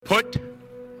Put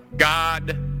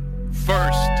God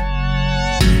first.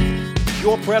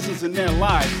 Your presence in their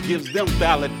lives gives them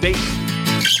validation.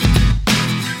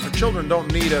 Our children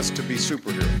don't need us to be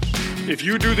superheroes. If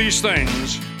you do these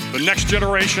things, the next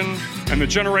generation and the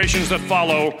generations that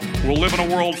follow will live in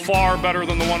a world far better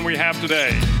than the one we have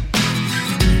today.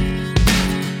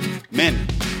 Men,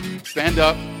 stand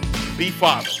up, be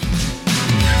fathers.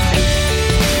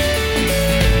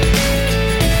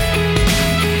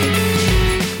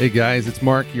 Hey guys, it's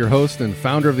Mark, your host and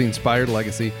founder of The Inspired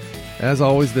Legacy. As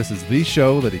always, this is the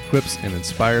show that equips and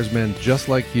inspires men just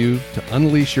like you to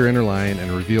unleash your inner lion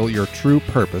and reveal your true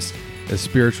purpose as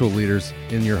spiritual leaders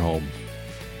in your home.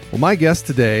 Well, my guest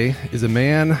today is a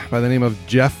man by the name of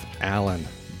Jeff Allen.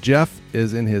 Jeff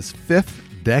is in his 5th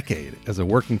decade as a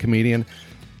working comedian.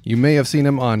 You may have seen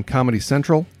him on Comedy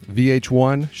Central,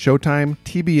 VH1, Showtime,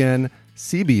 TBN,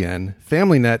 CBN,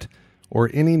 FamilyNet, or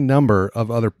any number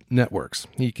of other networks.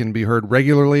 He can be heard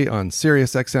regularly on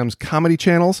SiriusXM's comedy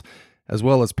channels, as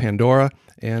well as Pandora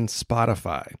and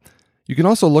Spotify. You can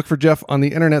also look for Jeff on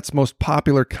the internet's most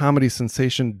popular comedy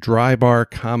sensation, Dry Bar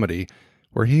Comedy,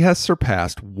 where he has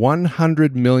surpassed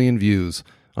 100 million views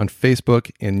on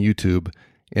Facebook and YouTube,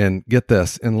 and get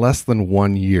this, in less than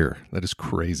 1 year. That is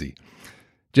crazy.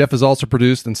 Jeff has also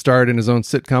produced and starred in his own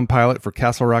sitcom pilot for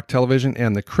Castle Rock Television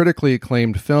and the critically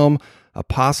acclaimed film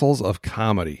Apostles of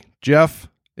Comedy. Jeff,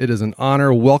 it is an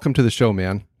honor. Welcome to the show,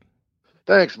 man.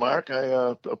 Thanks, Mark.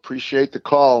 I appreciate the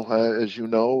call. As you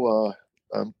know,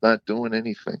 I'm not doing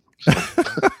anything. So.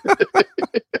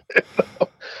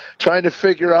 Trying to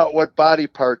figure out what body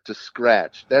part to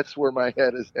scratch. That's where my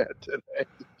head is at today.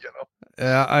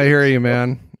 Yeah, I hear you,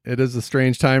 man. It is a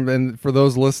strange time. And for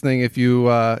those listening, if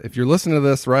you're listening to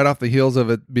this right off the heels of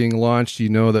it being launched, you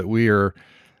know that we are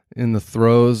in the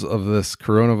throes of this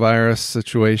coronavirus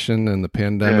situation and the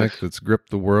pandemic that's gripped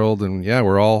the world. And yeah,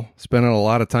 we're all spending a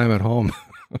lot of time at home.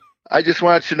 I just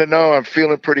want you to know I'm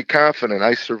feeling pretty confident.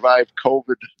 I survived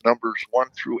COVID numbers 1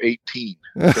 through 18.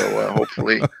 So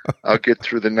hopefully I'll get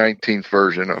through the 19th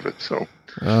version of it. So,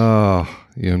 oh,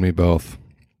 you and me both.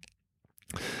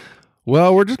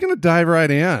 Well, we're just going to dive right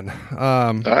in.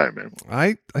 All right, man.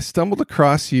 I stumbled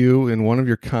across you in one of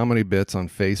your comedy bits on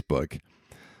Facebook.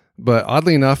 But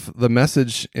oddly enough, the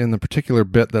message in the particular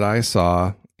bit that I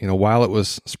saw, while it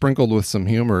was sprinkled with some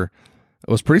humor, it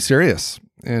was pretty serious.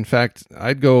 In fact,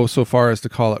 I'd go so far as to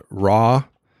call it raw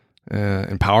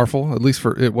and powerful, at least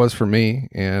it was for me.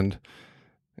 And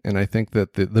I think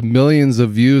that the millions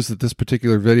of views that this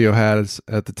particular video had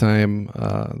at the time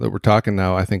that we're talking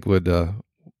now, I think would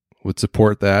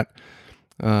support that.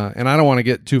 And I don't want to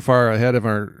get too far ahead of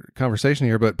our conversation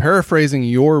here, but paraphrasing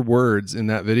your words in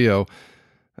that video,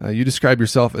 you describe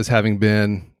yourself as having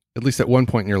been, at least at one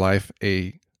point in your life,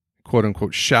 a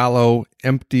quote-unquote shallow,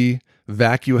 empty,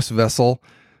 vacuous vessel,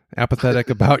 apathetic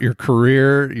about your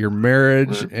career, your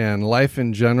marriage, and life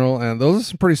in general. And those are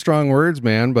some pretty strong words,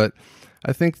 man. But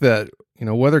I think that,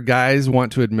 whether guys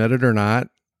want to admit it or not,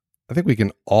 I think we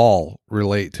can all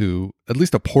relate to at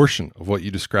least a portion of what you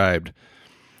described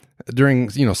during,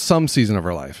 some season of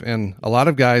our life. And a lot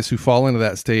of guys who fall into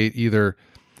that state either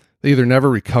never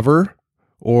recover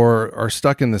or are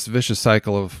stuck in this vicious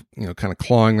cycle of, kind of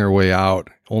clawing their way out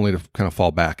only to kind of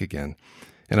fall back again.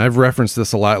 And I've referenced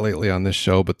this a lot lately on this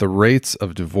show, but the rates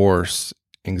of divorce,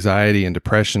 anxiety, and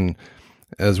depression,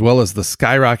 as well as the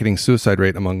skyrocketing suicide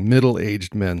rate among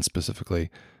middle-aged men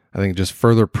specifically, I think just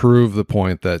further prove the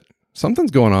point that something's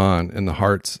going on in the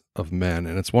hearts of men.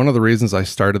 And it's one of the reasons I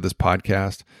started this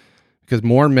podcast, because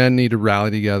more men need to rally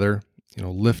together,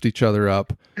 lift each other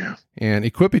up and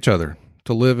equip each other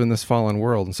to live in this fallen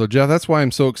world. And so, Jeff, that's why I'm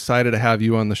so excited to have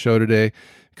you on the show today,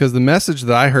 because the message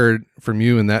that I heard from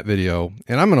you in that video,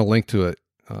 and I'm going to link to it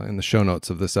in the show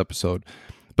notes of this episode,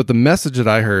 but the message that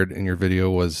I heard in your video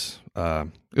was,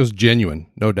 it was genuine,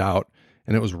 no doubt,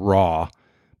 and it was raw,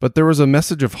 but there was a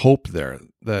message of hope there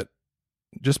that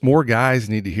just more guys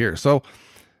need to hear. So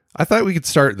I thought we could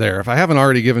start there. If I haven't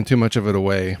already given too much of it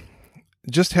away,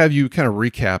 just have you kind of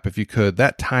recap, if you could,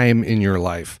 that time in your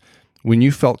life when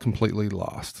you felt completely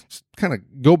lost. Just kind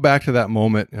of go back to that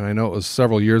moment, and I know it was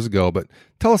several years ago, but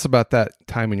tell us about that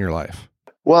time in your life.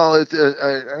 Well,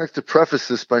 I have to preface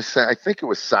this by saying I think it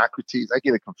was Socrates. I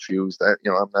get it confused. I'm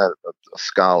not a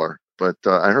scholar, but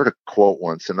I heard a quote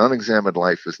once: "An unexamined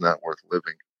life is not worth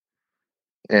living."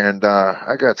 And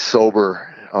I got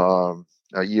sober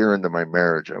a year into my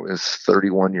marriage. I was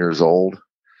 31 years old,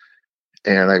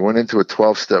 and I went into a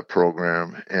 12-step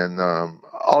program, and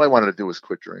all I wanted to do was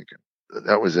quit drinking.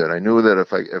 That was it. I knew that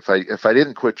if I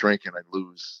didn't quit drinking, I'd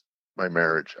lose my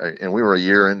marriage. And we were a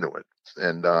year into it.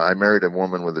 And I married a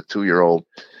woman with a 2-year-old.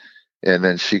 And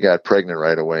then she got pregnant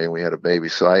right away, and we had a baby.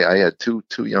 So I had two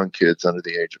young kids under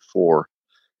the age of 4,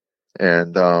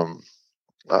 and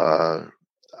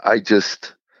I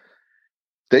just,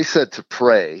 they said to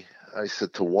pray. I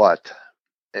said, to what?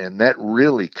 And that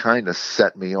really kind of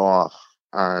set me off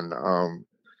on.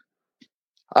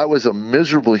 I was a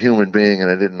miserable human being,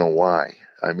 and I didn't know why.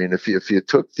 I mean, if you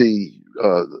took the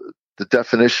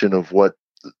definition of what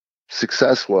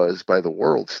success was by the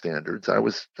world standards, I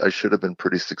should have been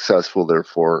pretty successful,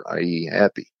 therefore, i.e.,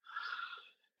 happy.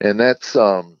 And that's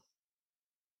nothing.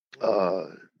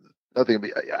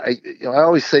 I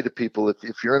always say to people,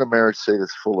 if you're in a marriage, say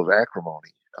that's full of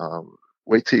acrimony,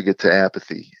 wait till you get to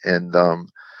apathy. And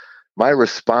my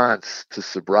response to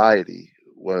sobriety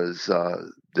was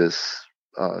this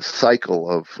cycle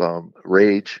of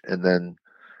rage and then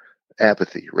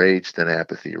apathy, rage, then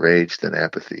apathy, rage, then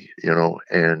apathy, and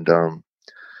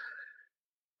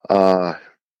I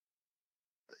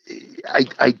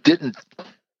didn't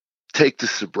take to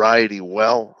sobriety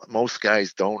well. Most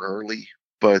guys don't early,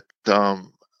 but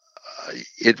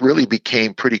it really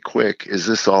became pretty quick. Is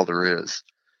this all there is?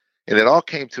 And it all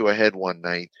came to a head one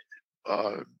night,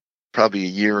 probably a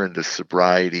year into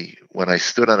sobriety, when I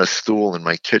stood on a stool in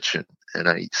my kitchen, and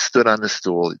I stood on the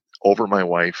stool over my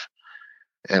wife,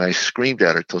 and I screamed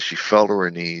at her till she fell to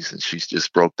her knees, and she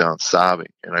just broke down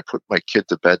sobbing. And I put my kid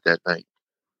to bed that night.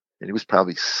 And he was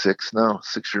probably 6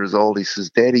 years old. He says,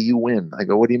 "Daddy, you win." I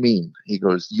go, "What do you mean?" He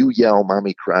goes, "You yell,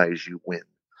 mommy cries, you win."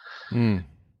 Mm.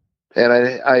 And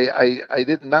I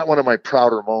did not one of my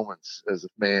prouder moments as a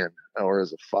man or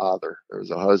as a father or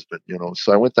as a husband,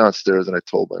 So I went downstairs and I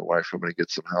told my wife I'm going to get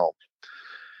some help.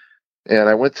 And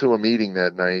I went to a meeting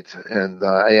that night, and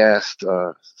I asked,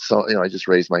 I just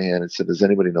raised my hand and said, "Does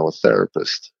anybody know a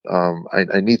therapist?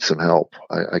 I need some help.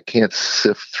 I can't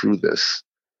sift through this."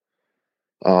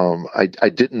 I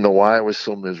didn't know why I was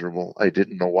so miserable. I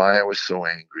didn't know why I was so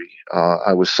angry.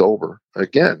 I was sober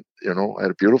again. I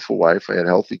had a beautiful wife. I had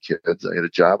healthy kids. I had a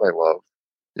job I loved.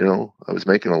 I was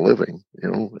making a living.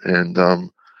 And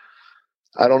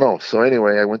I don't know. So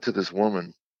anyway, I went to this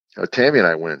woman. Tammy and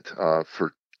I went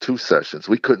for 2 sessions.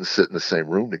 We couldn't sit in the same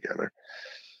room together.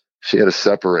 She had to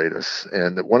separate us.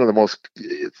 And one of the most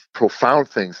profound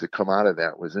things that come out of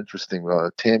that was interesting.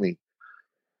 Tammy.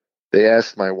 She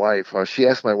asked my wife,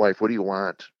 "What do you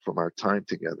want from our time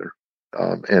together?"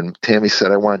 And Tammy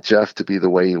said, "I want Jeff to be the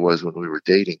way he was when we were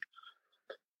dating."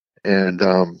 And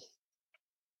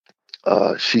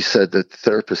she said, the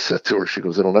therapist said to her, she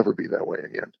goes, "It'll never be that way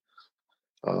again."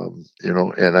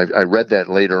 And I read that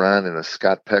later on in a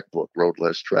Scott Peck book, Road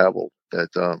Less Traveled,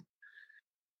 that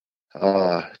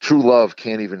true love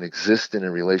can't even exist in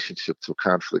a relationship till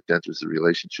conflict enters the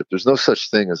relationship. There's no such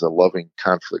thing as a loving,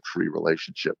 conflict-free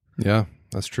relationship. Yeah,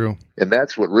 that's true. And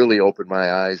that's what really opened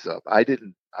my eyes up.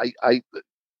 One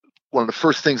of the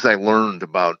first things I learned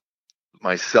about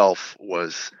myself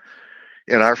was,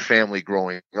 in our family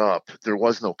growing up, there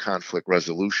was no conflict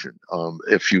resolution.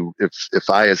 If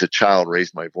I, as a child,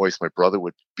 raised my voice, my brother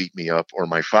would beat me up, or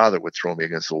my father would throw me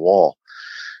against the wall.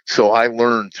 So I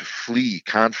learned to flee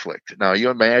conflict. Now,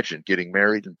 you imagine getting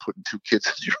married and putting 2 kids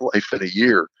in your life in a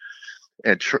year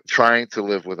and trying to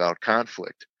live without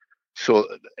conflict. So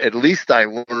at least I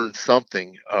learned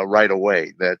something right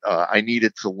away, that I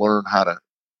needed to learn how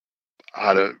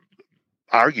to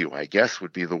argue, I guess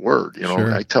would be the word.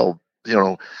 Sure. I tell,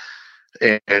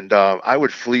 and I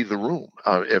would flee the room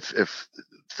if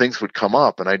things would come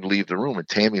up, and I'd leave the room, and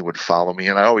Tammy would follow me.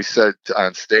 And I always said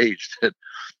on stage that,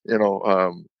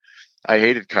 I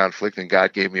hated conflict, and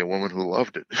God gave me a woman who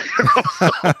loved it.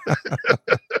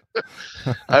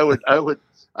 I would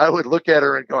look at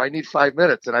her and go, "I need 5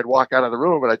 minutes," and I'd walk out of the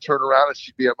room, and I'd turn around and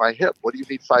she'd be at my hip. "What do you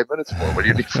need 5 minutes for? What do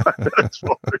you need 5 minutes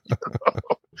for?"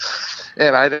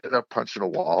 And I ended up punching a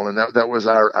wall, and that was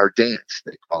our dance.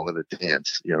 They call it a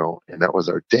dance, and that was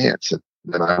our dance. And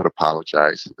then I would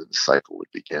apologize, and the cycle would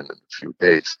begin in a few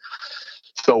days.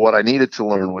 So what I needed to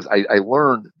learn was I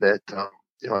learned that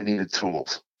I needed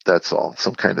tools. That's all,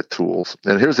 some kind of tools.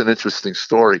 And here's an interesting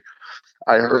story.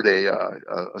 I heard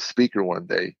a speaker one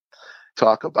day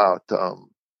talk about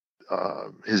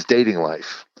his dating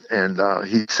life, and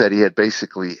he said he had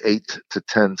basically 8 to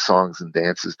 10 songs and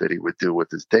dances that he would do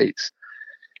with his dates.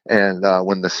 And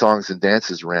when the songs and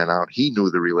dances ran out, he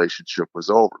knew the relationship was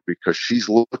over, because she's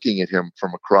looking at him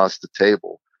from across the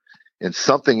table, and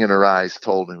something in her eyes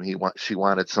told him she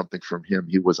wanted something from him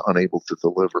he was unable to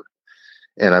deliver.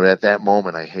 And at that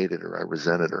moment, I hated her. I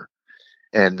resented her.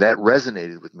 And that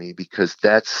resonated with me, because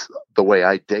that's the way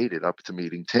I dated up to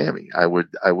meeting Tammy. I would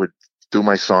do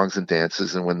my songs and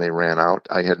dances, and when they ran out,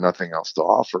 I had nothing else to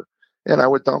offer, and I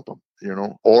would dump them.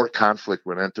 or conflict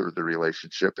would enter the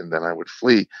relationship, and then I would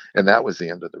flee, and that was the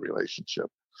end of the relationship.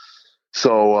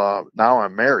 So now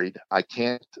I'm married.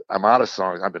 I'm out of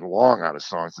songs. I've been long out of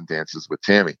songs and dances with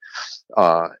Tammy.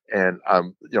 And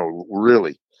I'm,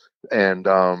 really, and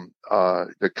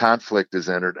the conflict is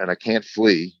entered, and I can't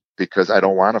flee because I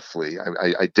don't want to flee.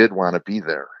 I did want to be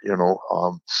there,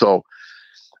 so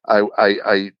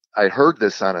I heard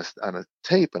this on a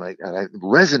tape, and I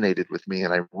resonated with me,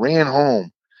 and I ran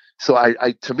home. So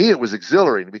to me, it was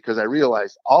exhilarating because I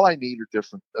realized all I need are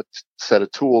a set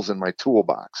of tools in my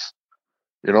toolbox.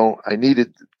 I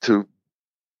needed to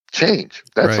change.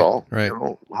 That's all. Right.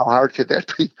 How hard could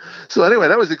that be? So anyway,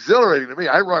 that was exhilarating to me.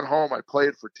 I run home, I play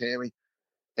it for Tammy,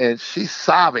 and she's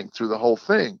sobbing through the whole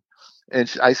thing.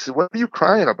 And I said, "What are you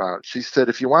crying about?" She said,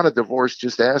 "If you want a divorce,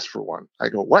 just ask for one." I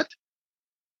go, "What?"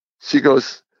 She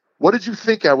goes, "What did you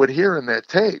think I would hear in that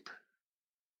tape?"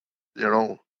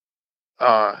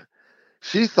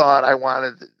 She thought I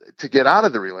wanted to get out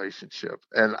of the relationship.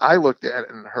 And I looked at it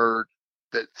and heard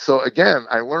that. So again,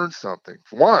 I learned something.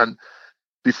 One,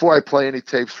 before I play any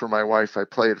tapes for my wife, I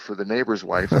play it for the neighbor's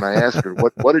wife, and I ask her,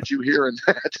 what did you hear in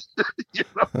that?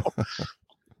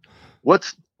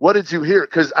 What did you hear?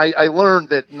 Because I learned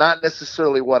that not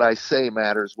necessarily what I say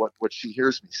matters, what she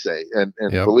hears me say. And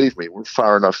Yep. Believe me, we're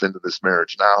far enough into this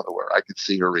marriage now to where I could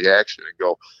see her reaction and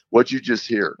go, "What'd you just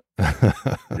hear?"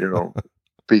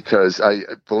 Because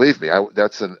believe me,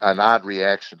 that's an odd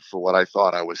reaction for what I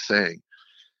thought I was saying.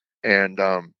 And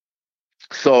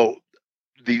so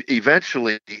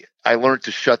eventually I learned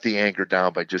to shut the anger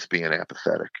down by just being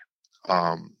apathetic.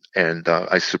 And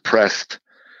I suppressed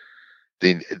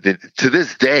to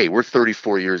this day, we're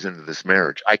 34 years into this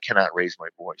marriage. I cannot raise my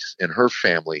voice. In her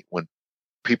family, when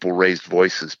people raised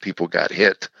voices, people got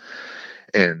hit,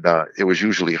 and it was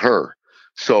usually her.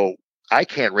 So I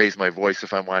can't raise my voice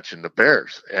if I'm watching the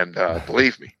Bears. And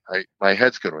believe me, my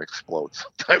head's going to explode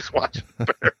sometimes watching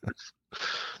the Bears.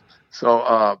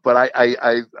 So, but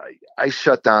I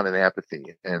shut down in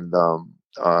apathy, and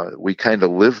we kind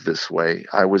of lived this way.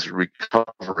 I was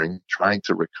trying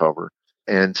to recover,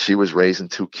 and she was raising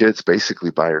two kids basically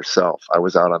by herself. I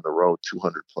was out on the road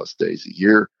 200 plus days a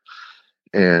year,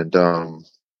 and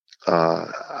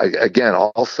again,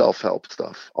 all self-help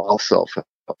stuff,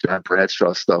 John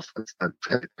Bradshaw stuff,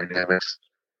 dynamics.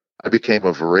 I became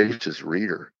a voracious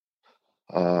reader.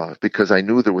 Because I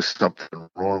knew there was something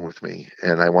wrong with me,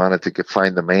 and I wanted to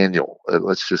find the manual.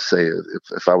 Let's just say,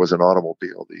 if I was an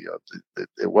automobile,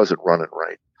 it wasn't running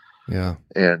right. Yeah.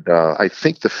 And I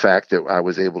think the fact that I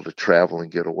was able to travel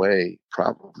and get away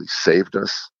probably saved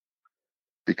us,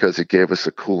 because it gave us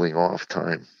a cooling off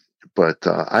time. But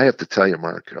I have to tell you,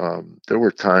 Mark, there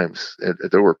were times,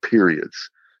 there were periods,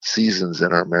 seasons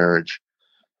in our marriage,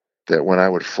 that when I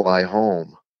would fly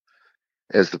home,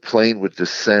 as the plane would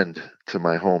descend to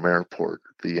my home airport,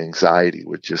 the anxiety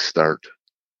would just start.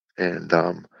 And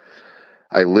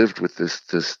I lived with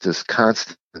this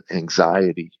constant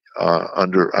anxiety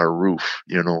under our roof.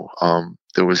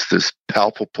 There was this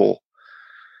palpable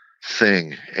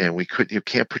thing, and you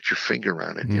can't put your finger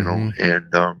on it,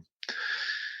 And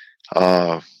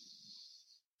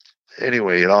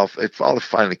anyway, it all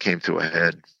finally came to a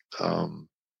head.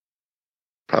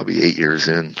 Probably 8 years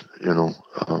in,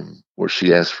 where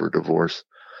she asked for a divorce.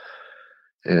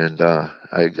 And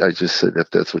I just said, if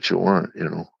that's what you want,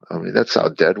 that's how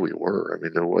dead we were.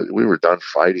 We were done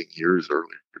fighting years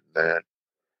earlier than that.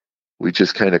 We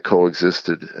just kind of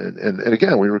coexisted. And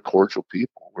again, we were cordial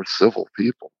people. We're civil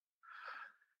people.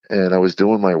 And I was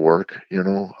doing my work, in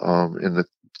the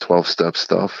 12-step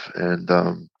stuff, and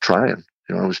trying.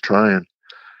 I was trying.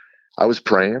 I was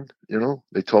praying,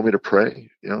 they told me to pray,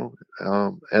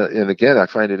 and again, I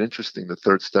find it interesting, the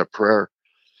third step prayer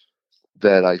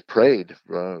that I prayed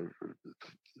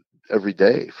every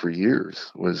day for years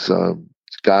was,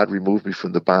 God, remove me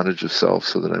from the bondage of self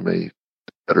so that I may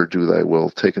better do thy will,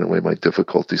 taking away my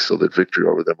difficulties so that victory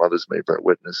over them others may bear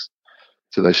witness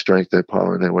to thy strength, thy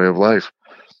power, and thy way of life.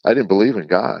 I didn't believe in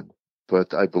God,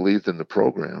 but I believed in the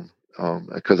program,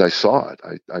 because I saw it.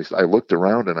 I looked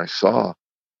around and I saw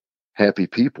happy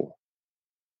people,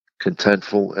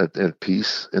 contentful, at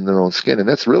peace in their own skin. And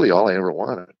that's really all I ever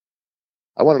wanted.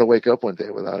 I wanted to wake up one day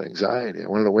without anxiety. I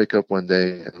wanted to wake up one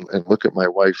day and look at my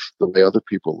wife the way other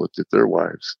people looked at their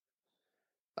wives.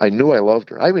 I knew I loved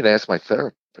her. I even asked my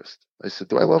therapist. I said,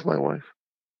 do I love my wife?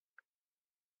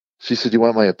 She said, you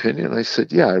want my opinion? I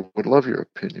said, yeah, I would love your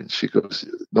opinion. She goes,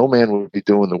 no man would be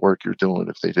doing the work you're doing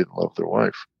if they didn't love their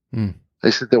wife. I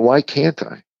said, then why can't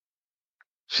I?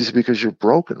 She said, because you're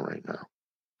broken right now.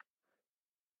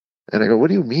 And I go, what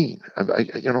do you mean?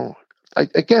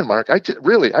 again, Mark, I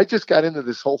just got into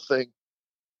this whole thing.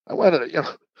 I wanted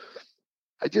to,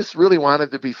 I just really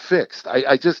wanted to be fixed.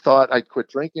 I just thought I'd quit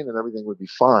drinking and everything would be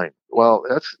fine. Well,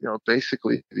 that's,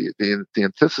 basically the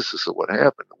antithesis of what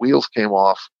happened. The wheels came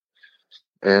off,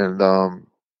 and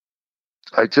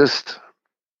I just,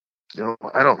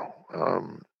 I don't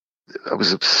know. I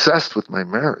was obsessed with my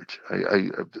marriage. I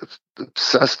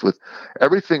obsessed with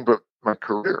everything but my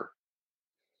career.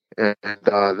 And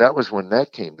that was when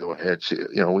that came to a head.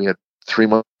 We had 3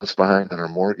 months behind on our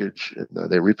mortgage,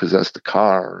 and they repossessed the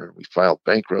car, and we filed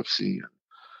bankruptcy. And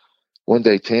one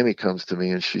day, Tammy comes to me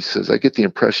and she says, "I get the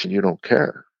impression you don't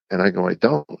care." And I go, "I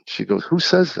don't." She goes, "Who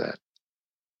says that?"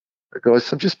 I go,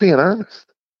 "I'm just being honest."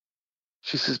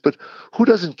 She says, "But who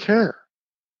doesn't care?"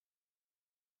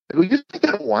 I go, "You think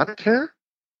I don't want to care?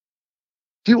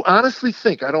 Do you honestly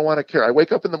think I don't want to care? I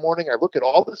wake up in the morning, I look at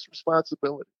all this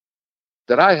responsibility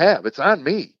that I have. It's on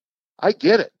me. I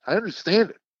get it. I understand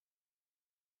it.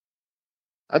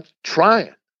 I'm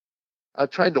trying. I'm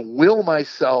trying to will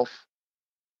myself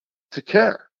to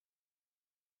care."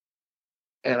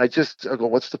 And I go,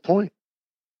 "What's the point?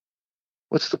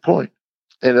 What's the point?"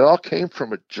 And it all came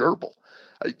from a gerbil.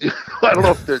 I don't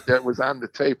know if that was on the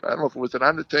tape. I don't know if it was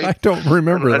on the tape. I don't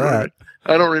remember that.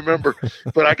 I don't remember.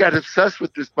 But I got obsessed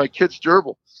with my kid's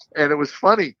gerbil. And it was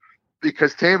funny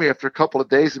because Tammy, after a couple of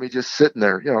days of me just sitting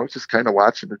there, just kind of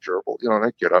watching the gerbil, and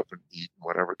I'd get up and eat and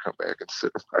whatever, come back and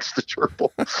sit and watch the gerbil.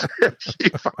 And she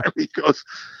finally goes,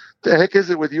 "The heck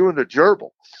is it with you and the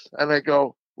gerbil?" And I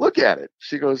go, "Look at it."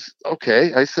 She goes,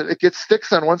 "Okay." I said, "It gets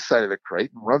sticks on one side of the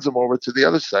crate and runs them over to the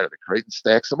other side of the crate and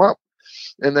stacks them up.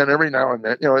 And then every now and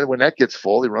then, when that gets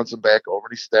full, he runs them back over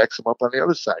and he stacks them up on the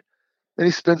other side. And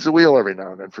he spins the wheel every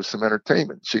now and then for some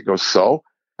entertainment." She goes, "So?"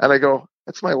 And I go,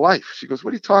 "That's my life." She goes,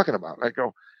 "What are you talking about?" And I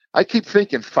go, "I keep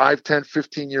thinking 5, 10,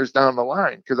 15 years down the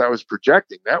line," because I was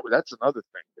projecting. That's another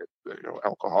thing that,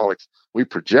 alcoholics, we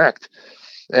project.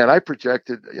 And I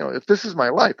projected, if this is my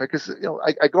life, because,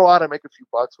 I go out, I make a few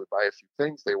bucks, we buy a few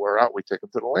things, they wear out, we take them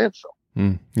to the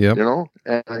landfill. Yep.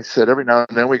 And I said, every now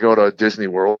and then we go to Disney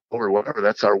World or whatever.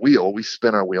 That's our wheel. We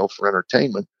spin our wheel for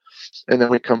entertainment. And then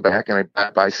we come back and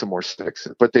I buy some more sticks.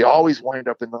 But they always wind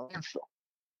up in the landfill.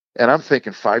 And I'm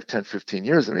thinking 5, 10, 15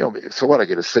 years. And, so what? I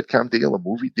get a sitcom deal, a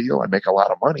movie deal. I make a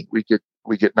lot of money. We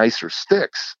get nicer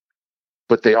sticks,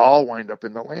 but they all wind up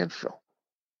in the landfill.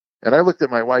 And I looked at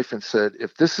my wife and said,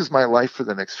 "If this is my life for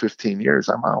the next 15 years,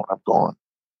 I'm out. I'm gone.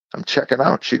 I'm checking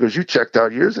out." She goes, "You checked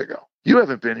out years ago. You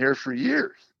haven't been here for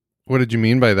years." What did you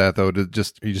mean by that, though? Are you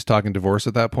just talking divorce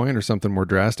at that point, or something more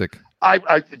drastic? I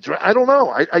don't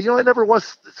know. I never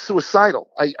was suicidal.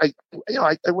 I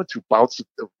went through bouts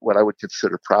of what I would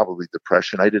consider probably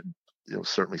depression. I didn't,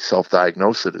 certainly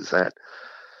self-diagnose it as that.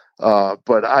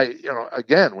 But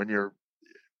again,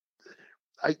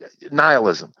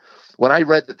 nihilism. When I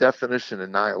read the definition of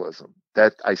nihilism,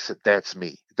 that I said, that's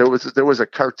me. There was a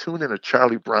cartoon in a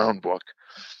Charlie Brown book.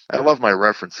 I love my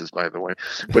references, by the way,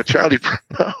 but Charlie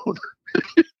Brown.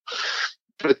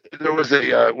 But there was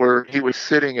where he was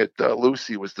sitting at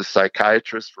Lucy was the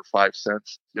psychiatrist for 5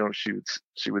 cents.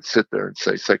 She would sit there and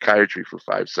say psychiatry for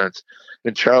 5 cents,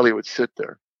 and Charlie would sit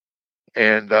there,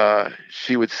 and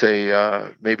she would say,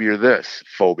 "Maybe you're this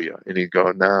phobia," and he'd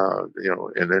go, "No,"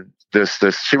 and then this.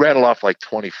 She rattled off like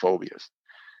 20 phobias,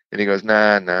 and he goes,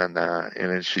 "Nah, nah, nah,"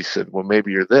 and then she said, "Well,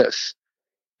 maybe you're this."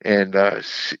 And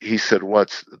he said,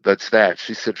 that's that?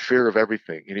 She said, "Fear of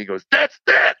everything." And he goes, "That's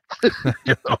that."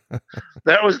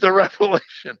 That was the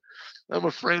revelation. I'm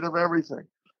afraid of everything.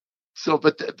 So,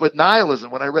 but nihilism,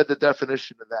 when I read the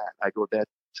definition of that, I go, that's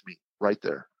me right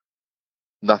there.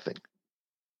 Nothing.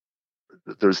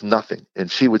 There's nothing.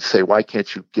 And she would say, "Why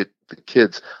can't you get the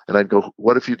kids?" And I'd go,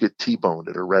 "What if you get T-boned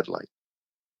at a red light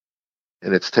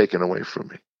and it's taken away from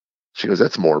me?" She goes,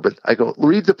 "That's morbid." I go,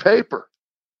 "Read the paper.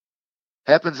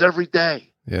 Happens every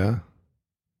day." Yeah.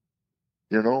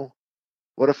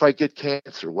 What if I get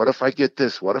cancer? What if I get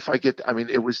this? What if I get,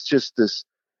 it was just this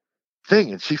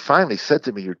thing. And she finally said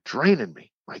to me, "You're draining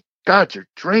me. My God, you're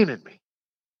draining me.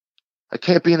 I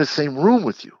can't be in the same room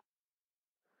with you."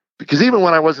 Because even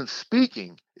when I wasn't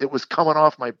speaking, it was coming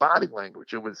off my body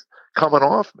language. It was coming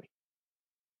off me.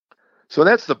 So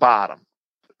that's the bottom,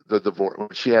 the divorce. When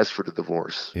she asked for the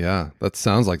divorce. Yeah, that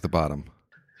sounds like the bottom.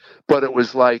 But it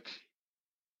was like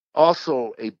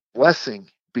also a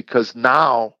blessing, because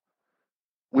now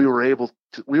we were able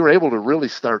to really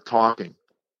start talking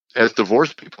as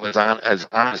divorced people, as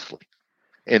honestly.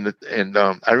 And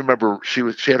I remember she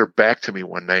had her back to me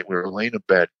one night. We were laying in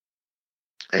bed,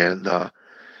 and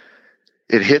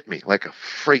it hit me like a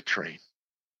freight train.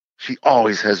 She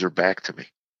always has her back to me,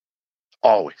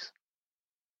 always.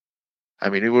 I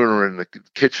mean, we were in the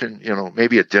kitchen,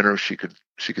 maybe at dinner she could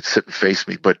sit and face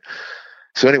me. But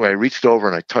so anyway, I reached over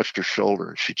and I touched her shoulder,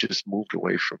 and she just moved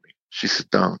away from me. She sat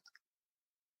down,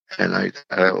 and I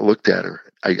looked at her.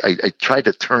 I tried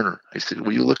to turn her. I said,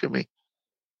 "Will you look at me?"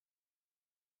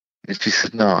 And she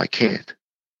said, "No, I can't."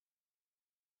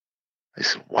 I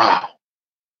said, "Wow."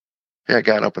 Yeah, I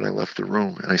got up and I left the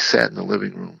room, and I sat in the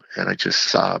living room, and I just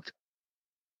sobbed.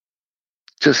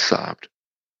 Just sobbed.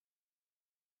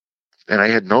 And I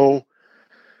had no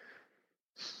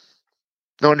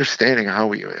understanding how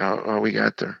we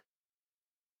got there,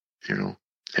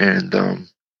 And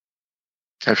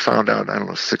I found out, I don't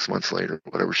know, 6 months later,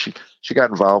 whatever, she got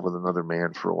involved with another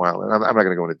man for a while, and I'm not going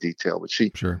to go into detail, but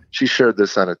she shared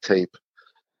this on a tape.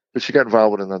 But she got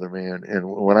involved with another man, and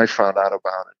when I found out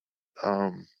about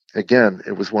it, again,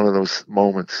 it was one of those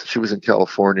moments. She was in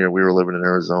California, we were living in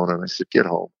Arizona, and I said, "Get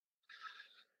home."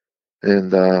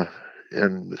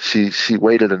 And she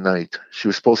waited a night. She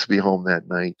was supposed to be home that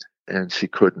night, and she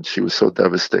couldn't. She was so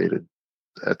devastated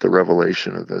at the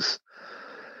revelation of this.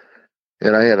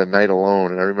 And I had a night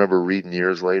alone, and I remember reading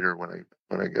years later when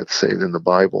I got saved in the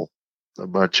Bible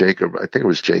about Jacob. I think it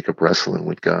was Jacob wrestling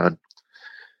with God.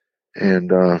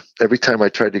 And every time I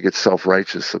tried to get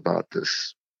self-righteous about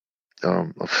this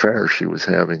affair she was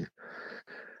having,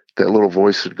 that little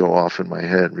voice would go off in my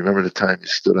head. Remember the time you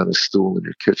stood on a stool in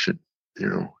your kitchen,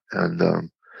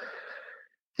 and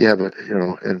yeah, but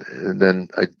and then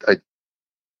I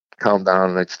calm down,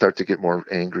 and I'd start to get more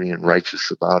angry and righteous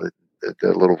about it.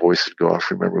 That little voice would go off.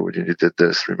 Remember when you did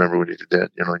this? Remember when you did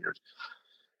that? You're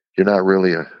not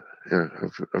really a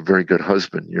very good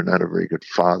husband. You're not a very good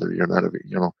father. You're not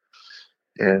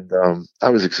And I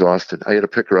was exhausted. I had to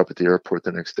pick her up at the airport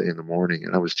the next day in the morning,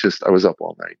 and I was up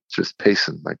all night, just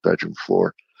pacing my bedroom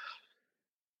floor.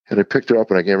 And I picked her up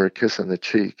and I gave her a kiss on the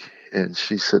cheek, and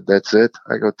she said, "That's it?"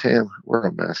 I go, "Tam, we're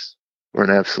a mess. We're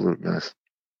an absolute mess."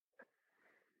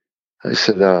 I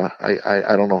said,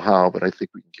 I don't know how, but I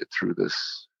think we can get through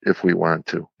this if we want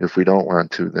to. If we don't want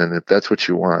to, then if that's what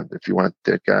you want, if you want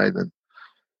that guy, then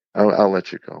I'll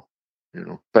let you go.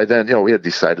 By then, we had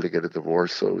decided to get a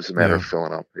divorce, so it was a matter of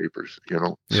filling out papers,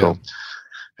 So,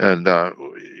 and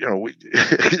we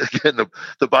again,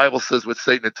 the Bible says, "What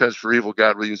Satan intends for evil,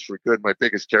 God will use for good." My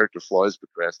biggest character flaw is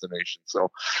procrastination, so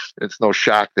it's no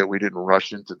shock that we didn't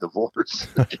rush into divorce.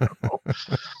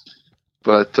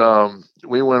 But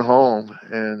we went home,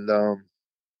 and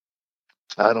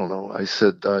I don't know. I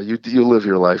said, "You live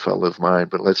your life, I'll live mine,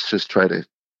 but let's just try to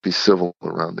be civil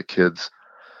around the kids."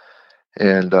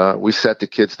 And we sat the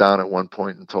kids down at one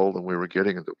point and told them we were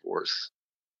getting a divorce.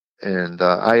 And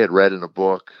I had read in a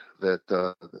book that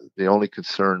the only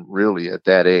concern really at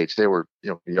that age, they were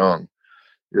young,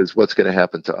 is what's going to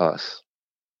happen to us.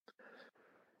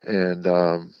 And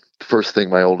the first thing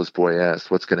my oldest boy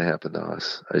asked, "What's going to happen to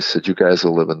us?" I said, "You guys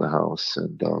will live in the house,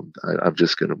 and I'm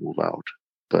just going to move out.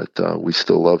 But we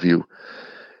still love you,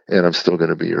 and I'm still going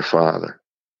to be your father."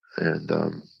 And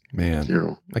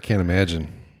man, I can't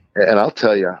imagine. And I'll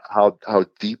tell you how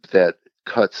deep that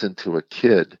cuts into a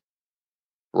kid.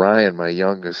 Ryan, my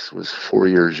youngest, was 4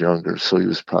 years younger, so he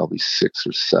was probably 6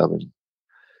 or 7.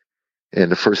 And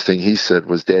the first thing he said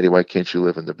was, "Daddy, why can't you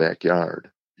live in the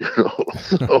backyard?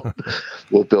 So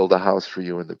we'll build a house for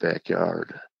you in the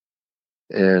backyard."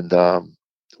 And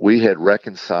we had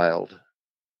reconciled,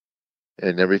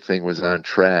 and everything was on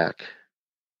track.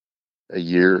 A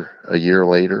year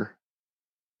later,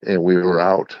 and we were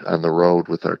out on the road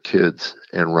with our kids,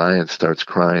 and Ryan starts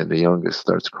crying. The youngest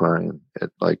starts crying at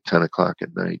like 10 o'clock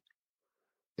at night.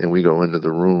 And we go into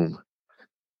the room,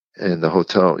 and the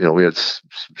hotel, we had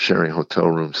sharing hotel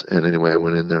rooms. And anyway, I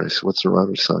went in there. I said, "What's the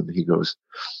matter, son?" He goes,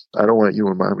 "I don't want you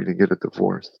and Mommy to get a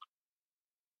divorce."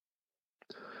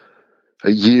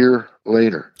 A year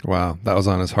later. Wow. That was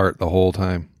on his heart the whole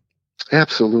time.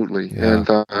 Absolutely. Yeah. And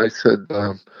I said,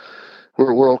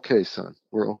 we're okay, son.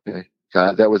 We're okay.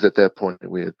 God, that was at that point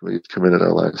that we had committed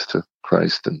our lives to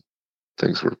Christ, and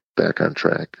things were back on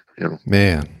track.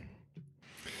 Man,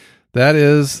 that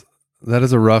is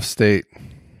a rough state.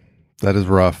 That is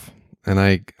rough, and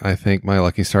I think my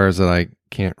lucky stars that I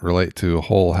can't relate to a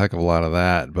whole heck of a lot of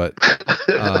that, but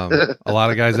a lot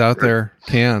of guys out there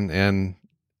can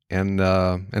and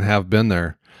have been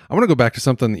there. I want to go back to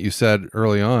something that you said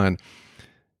early on.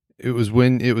 It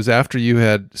was after you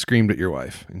had screamed at your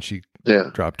wife, and she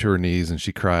dropped to her knees and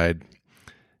she cried.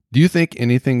 Do you think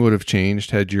anything would have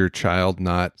changed had your child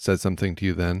not said something to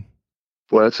you then?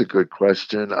 Well, that's a good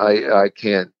question. I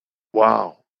can't.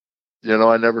 Wow.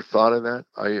 I never thought of that.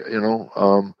 Out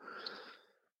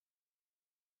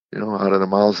of the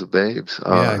mouths of babes.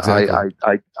 Yeah, exactly.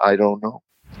 I don't know.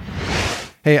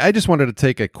 Hey, I just wanted to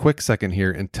take a quick second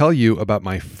here and tell you about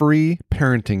my free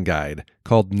parenting guide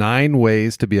called 9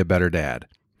 Ways to Be a Better Dad.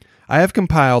 I have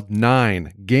compiled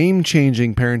 9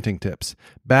 game-changing parenting tips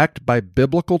backed by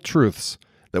biblical truths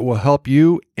that will help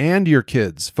you and your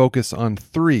kids focus on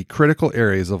 3 critical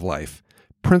areas of life: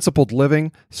 principled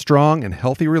living, strong and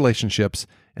healthy relationships,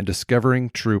 and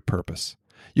discovering true purpose.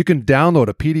 You can download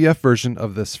a PDF version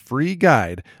of this free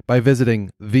guide by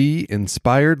visiting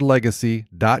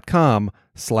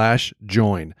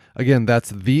theinspiredlegacy.com/join. Again,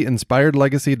 that's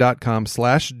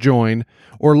theinspiredlegacy.com/join,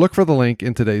 or look for the link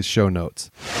in today's show notes.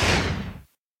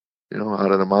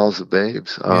 Out of the mouths of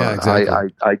babes. Yeah,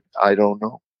 exactly. I don't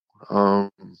know.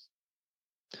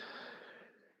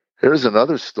 Here's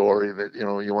another story that,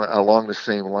 you went along the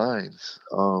same lines.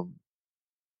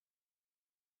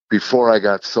 Before I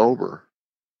got sober,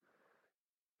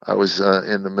 I was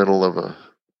in the middle of I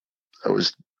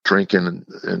was drinking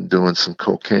and doing some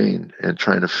cocaine and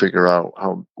trying to figure out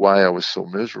why I was so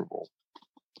miserable.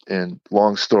 And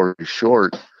long story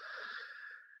short,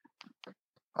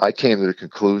 I came to the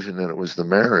conclusion that it was the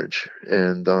marriage.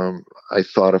 And I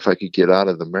thought if I could get out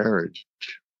of the marriage,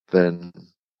 then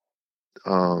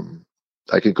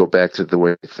I could go back to the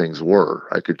way things were.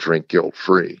 I could drink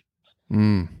guilt-free.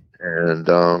 And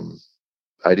I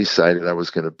decided I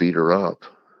was going to beat her up.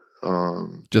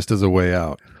 Just as a way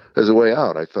out. As a way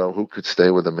out. I thought, who could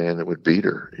stay with a man that would beat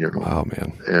her? Wow,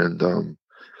 man. And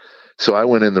so I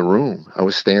went in the room. I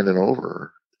was standing over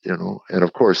her, and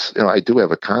of course, I do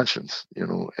have a conscience,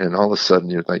 and all of a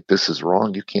sudden you're like, this is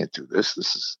wrong. You can't do this.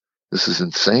 This is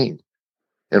insane.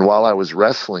 And while I was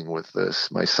wrestling with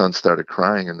this, my son started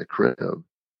crying in the crib.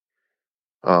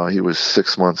 He was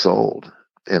 6 months old,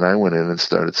 and I went in and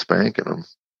started spanking him.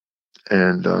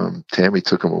 And Tammy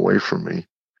took him away from me.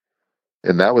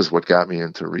 And that was what got me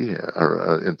into rehab,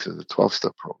 or into the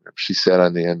 12-step program. She sat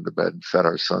on the end of the bed and fed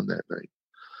our son that night.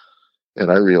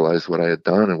 And I realized what I had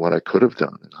done and what I could have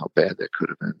done and how bad that could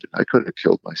have ended. I could have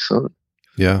killed my son.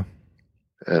 Yeah.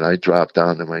 And I dropped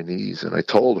down to my knees and I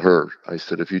told her, I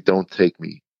said, if you don't take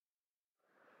me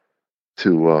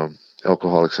to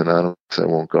Alcoholics Anonymous, I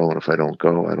won't go. And if I don't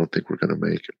go, I don't think we're going to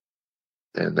make it.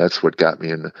 And that's what got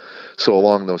me in. So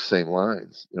along those same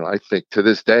lines, I think to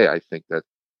this day, I think that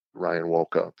Ryan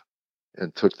woke up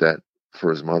and took that for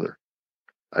his mother.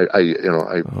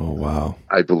 Oh, wow.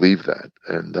 I believe that.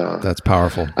 And that's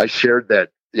powerful. I shared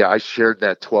that. Yeah. I shared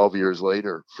that 12 years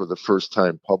later for the first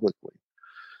time publicly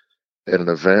at an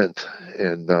event.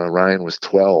 And Ryan was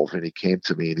 12 and he came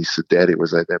to me and he said, Daddy,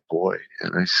 was I that boy?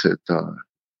 And I said,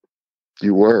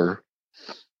 you were.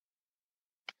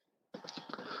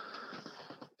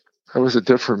 I was a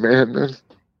different man then.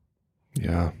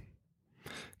 Yeah.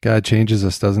 God changes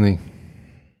us, doesn't he?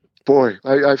 Boy,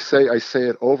 I say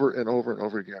it over and over and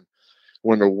over again.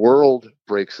 When the world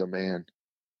breaks a man,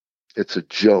 it's a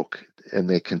joke, and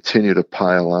they continue to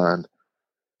pile on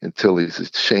until he's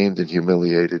ashamed and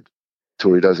humiliated,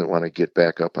 till he doesn't want to get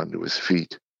back up onto his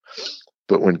feet.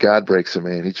 But when God breaks a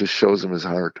man, he just shows him his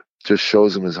heart. Just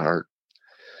shows him his heart.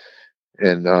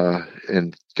 And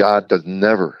God does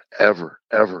never, ever,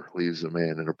 ever leaves a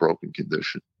man in a broken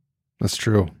condition. That's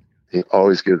true. He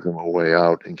always gives him a way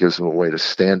out and gives him a way to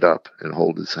stand up and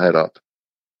hold his head up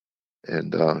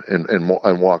and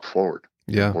walk forward.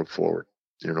 Yeah. Walk forward.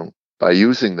 By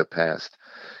using the past,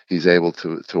 he's able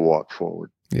to walk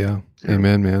forward. Yeah.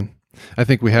 Amen, man. I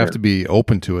think we have to be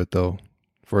open to it though,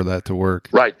 for that to work.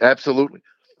 Right. Absolutely.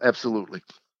 Absolutely.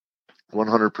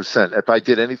 100%. If I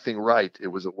did anything right, it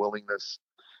was a willingness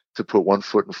to put one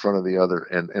foot in front of the other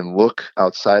and look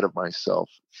outside of myself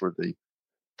for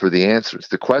the answers.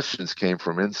 The questions came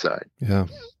from inside. Yeah.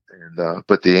 And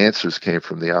but the answers came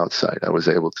from the outside. I was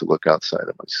able to look outside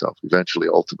of myself, eventually,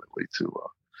 ultimately to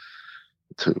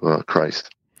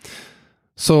Christ.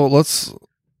 So let's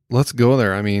go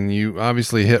there. I mean, you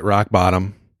obviously hit rock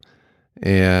bottom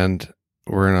and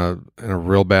we're in a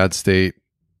real bad state,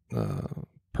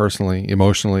 personally,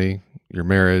 emotionally, your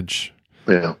marriage.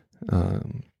 Yeah.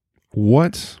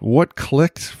 What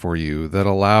clicked for you that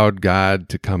allowed God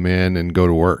to come in and go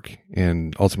to work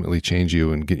and ultimately change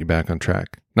you and get you back on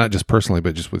track? Not just personally,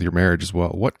 but just with your marriage as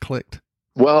well. What clicked?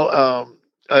 Well,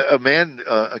 a man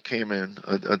came in.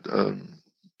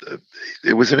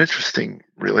 It was an interesting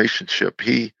relationship.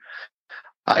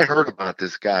 I heard about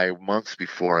this guy months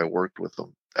before I worked with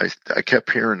him. I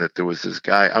kept hearing that there was this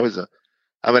guy.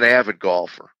 I'm an avid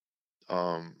golfer.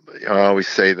 I always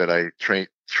say that I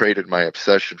traded my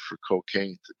obsession for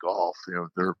cocaine to golf.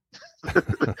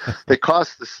 They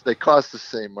cost the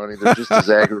same money. They're just as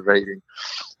aggravating,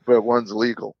 but one's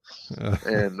legal.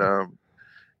 And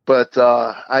but But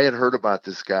I had heard about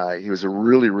this guy. He was a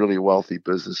really, really wealthy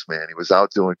businessman. He was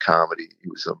out doing comedy. He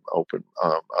was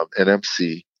an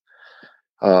MC,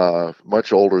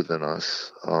 much older than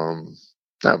us.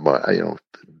 Not much,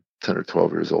 10 or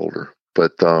 12 years older.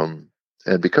 But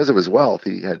and because of his wealth,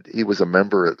 he was a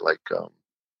member at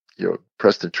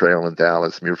Preston Trail in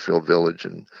Dallas, Muirfield Village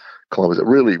in Columbus.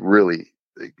 Really, really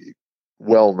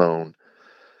well known.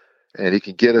 And he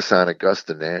can get us on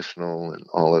Augusta National and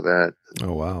all of that.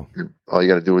 Oh, wow. All you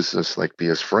got to do is just be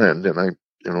his friend. And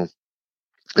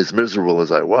as miserable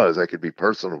as I was, I could be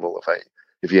personable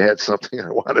if you had something I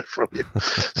wanted from you.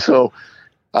 So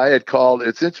I had called.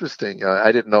 It's interesting.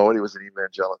 I didn't know it. He was an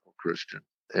evangelical Christian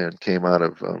and came out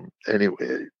of,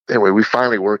 anyway, we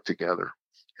finally worked together.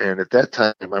 And at that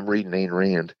time, I'm reading Ayn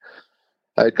Rand.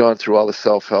 I had gone through all the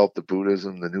self-help, the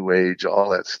Buddhism, the New Age, all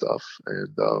that stuff, and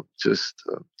just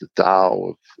the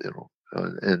Tao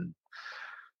of, and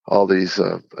all these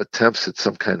attempts at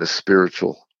some kind of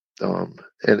spiritual. And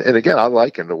again, I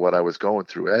likened to what I was going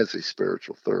through as a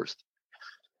spiritual thirst.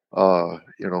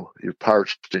 You're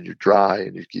parched and you're dry,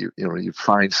 and you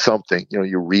find something.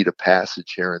 You read a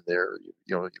passage here and there.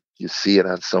 You see it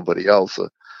on somebody else.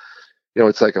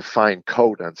 It's like a fine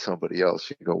coat on somebody else.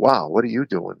 You go, wow, what are you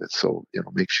doing that so,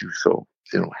 makes you so,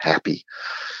 happy?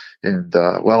 And,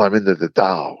 I'm into the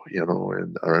Tao,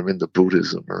 or I'm into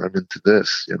Buddhism, or I'm into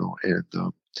this,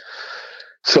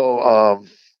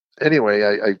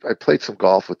 anyway, I played some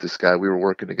golf with this guy. We were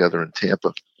working together in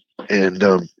Tampa, and,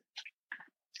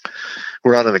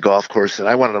 we're out on the golf course, and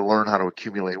I wanted to learn how to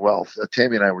accumulate wealth.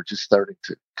 Tammy and I were just starting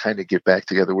to kind of get back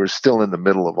together. We're still in the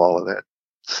middle of all of that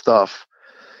stuff.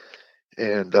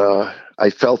 And I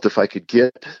felt if I could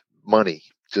get money,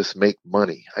 just make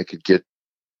money, I could get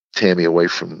Tammy away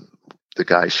from the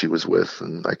guy she was with,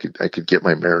 and I could get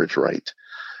my marriage right.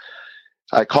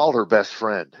 I called her best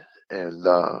friend and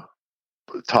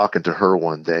talking to her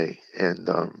one day, and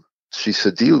she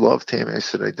said, "Do you love Tammy?" I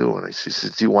said, "I do." And she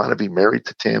said, "Do you want to be married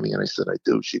to Tammy?" And I said, "I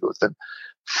do." She goes, "Then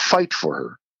fight for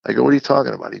her." I go, "What are you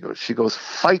talking about?" She goes,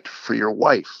 "Fight for your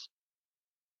wife."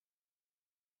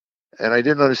 And I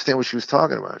didn't understand what she was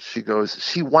talking about. She goes,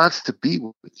 "She wants to be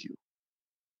with you,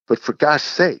 but for gosh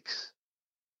sakes,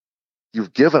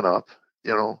 you've given up,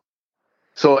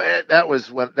 So that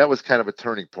was kind of a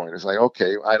turning point. It's like,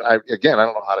 okay, I don't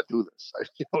know how to do this.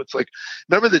 It's like,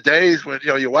 remember the days when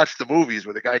you watch the movies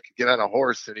where the guy could get on a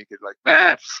horse and he could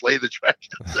slay the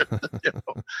dragons,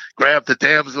 grab the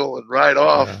damsel and ride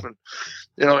off.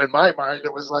 Yeah. And in my mind,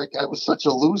 it was like I was such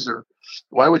a loser.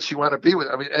 Why would she want to be with?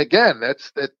 I mean, again,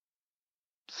 that's that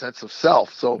sense of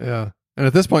self. So yeah. And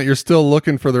at this point, you're still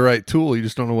looking for the right tool. You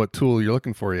just don't know what tool you're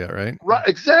looking for yet, right? Right.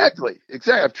 Exactly.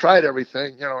 I've tried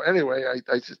everything, anyway,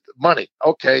 I just, money.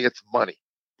 Okay. It's money.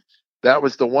 That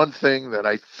was the one thing that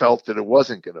I felt that it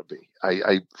wasn't going to be.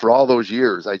 I for all those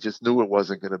years, I just knew it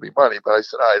wasn't going to be money, but I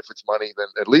said, all right, if it's money, then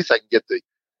at least I can get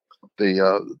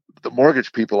the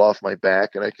mortgage people off my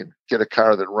back, and I can get a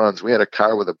car that runs. We had a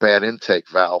car with a bad intake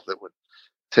valve that would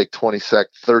take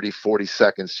 30, 40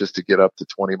 seconds just to get up to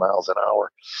 20 miles an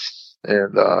hour.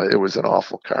 And it was an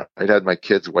awful car. I'd had my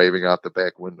kids waving out the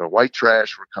back window. White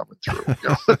trash were coming through.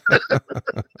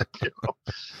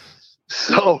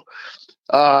 So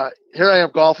here I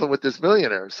am golfing with this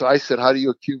millionaire. So I said, "How do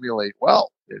you accumulate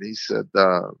wealth?" And he said,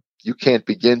 "You can't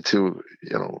begin to,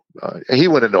 and he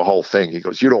went into a whole thing. He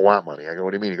goes, "You don't want money." I go,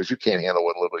 "What do you mean?" He goes, "You can't handle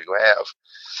what little you have.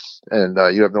 And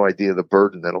you have no idea the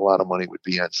burden that a lot of money would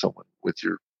be on someone with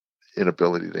your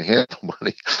inability to handle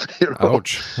money."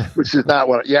 Ouch. Which is not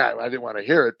what, I didn't want to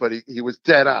hear it, but he was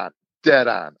dead on.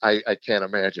 I can't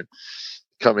imagine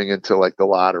coming into the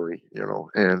lottery,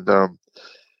 and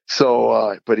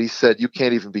but he said, "You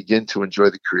can't even begin to enjoy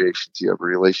the creation till you have a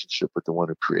relationship with the one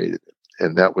who created it."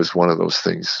 And that was one of those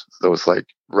things that was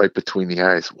right between the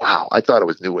eyes. Wow. I thought it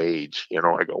was New Age.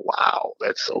 I go, wow,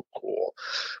 that's so cool.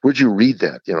 Where'd you read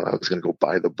that? I was going to go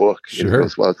buy the book. Sure. And he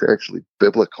goes, well, it's actually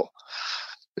biblical.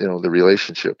 The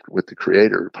relationship with the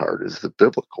creator part is the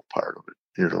biblical part of it,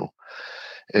 and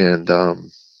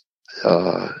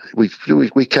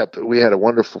we had a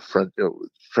wonderful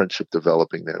friendship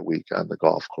developing that week on the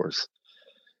golf course.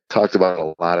 Talked about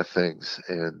a lot of things,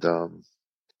 and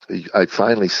I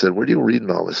finally said, "Where are you reading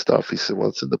all this stuff?" He said, "Well,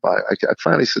 it's in the Bible." I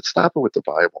finally said, "Stop it with the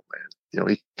Bible, man."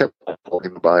 He kept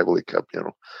quoting the Bible. He kept,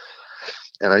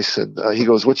 and I said, he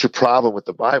goes, "What's your problem with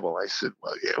the Bible?" I said,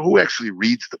 "Well, who actually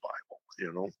reads the Bible?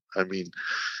 I mean,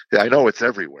 I know it's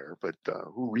everywhere, but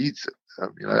who reads it?"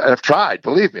 I've tried,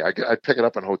 believe me. I'd pick it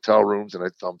up in hotel rooms and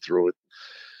I'd thumb through it.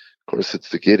 Of course, it's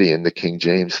the Gideon, the King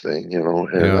James thing, and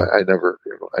I never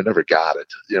got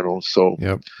it, So,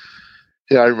 yep.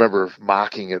 Yeah, I remember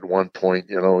mocking at one point,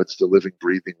 it's the living,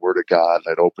 breathing word of God.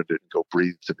 I'd opened it and go,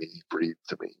 breathe to me, breathe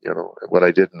to me. And what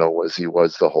I didn't know was he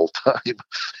was the whole time,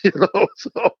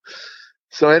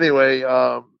 So anyway,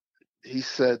 he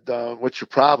said, what's your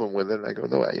problem with it? And I go,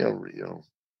 no,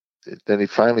 then he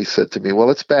finally said to me, well,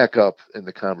 let's back up in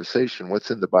the conversation.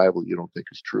 What's in the Bible you don't think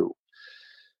is true?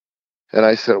 And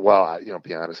I said, well,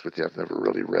 be honest with you, I've never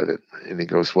really read it. And he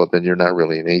goes, well, then you're not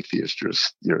really an atheist.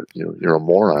 You're a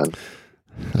moron.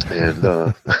 And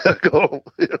I go,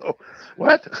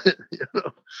 what?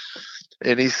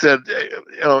 And he said,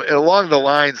 along the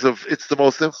lines of, it's the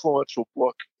most influential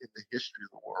book in the history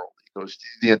of the world. He goes,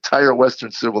 the entire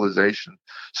Western civilization,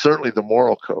 certainly the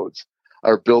moral codes,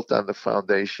 are built on the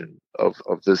foundation of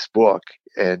this book,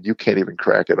 and you can't even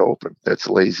crack it open. That's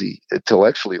lazy,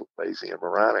 intellectually lazy and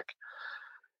moronic.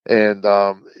 And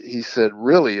he said,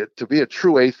 really, to be a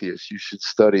true atheist, you should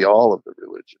study all of the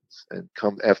religions and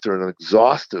come, after an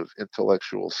exhaustive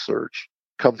intellectual search,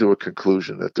 come to a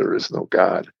conclusion that there is no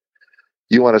God.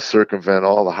 You want to circumvent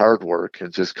all the hard work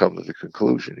and just come to the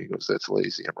conclusion. He goes, that's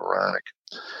lazy and moronic.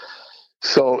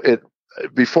 So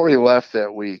before he left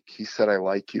that week, he said, I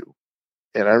like you.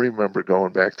 And I remember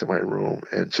going back to my room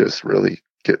and just really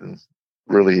getting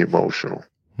really emotional.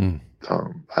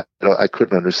 I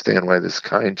couldn't understand why this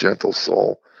kind, gentle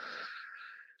soul,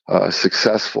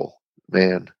 successful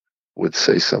man would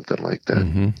say something like that.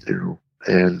 Mm-hmm.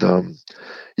 And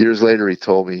years later, he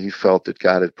told me he felt that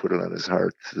God had put it on his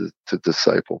heart to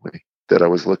disciple me, that I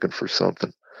was looking for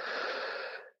something.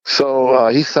 So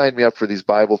he signed me up for these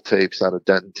Bible tapes out of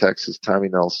Denton, Texas, Tommy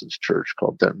Nelson's church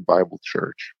called Denton Bible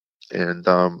Church. And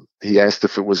he asked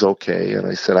if it was okay. And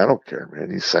I said, I don't care, man.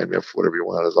 He signed me up for whatever you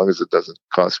want, as long as it doesn't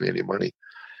cost me any money.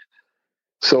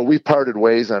 So we parted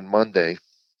ways on Monday.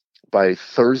 By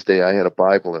Thursday, I had a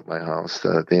Bible at my house,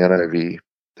 the NIV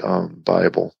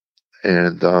Bible.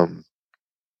 And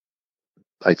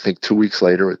I think 2 weeks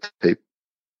later, a tape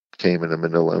came in a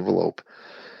manila envelope.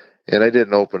 And I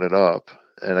didn't open it up.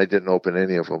 And I didn't open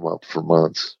any of them up for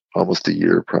months, almost a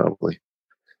year probably.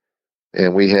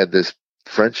 And we had this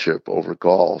friendship over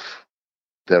golf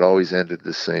that always ended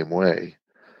the same way.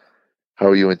 How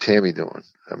are you and Tammy doing?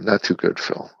 I'm not too good,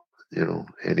 Phil.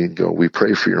 And he'd go, we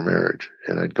pray for your marriage.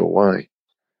 And I'd go, why?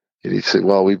 And he'd say,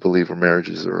 well, we believe our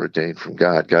marriages are ordained from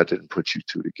God. God didn't put you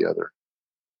two together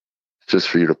just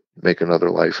for you to make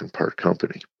another life and part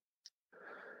company.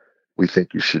 We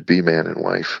think you should be man and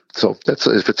wife. So that's,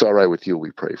 if it's all right with you, we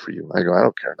pray for you. I go, I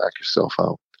don't care. Knock yourself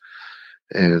out.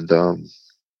 And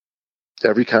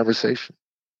every conversation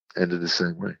ended the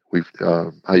same way.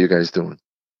 How you guys doing?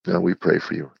 We pray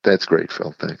for you. That's great,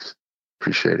 Phil. Thanks.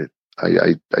 Appreciate it.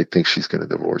 I think she's going to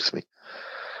divorce me.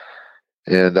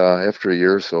 And after a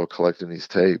year or so collecting these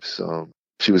tapes,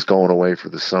 she was going away for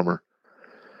the summer.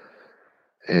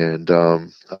 And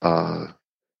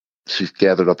she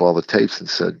gathered up all the tapes and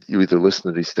said, you either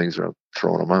listen to these things or I'm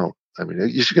throwing them out. I mean,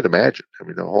 you should imagine. I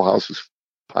mean, the whole house was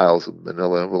piles of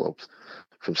manila envelopes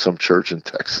from some church in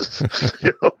Texas.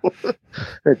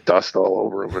 Had dust all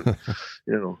over them.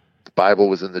 And, the Bible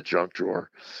was in the junk drawer,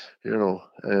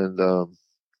 and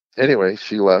anyway,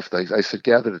 she left. I said,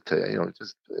 gather the tape,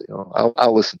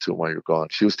 I'll listen to them while you're gone.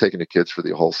 She was taking the kids for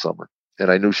the whole summer,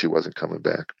 and I knew she wasn't coming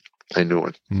back. I knew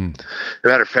it. As a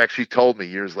matter of fact, she told me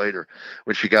years later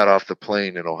when she got off the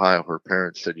plane in Ohio, her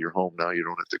parents said, you're home now. You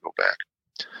don't have to go back.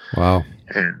 Wow.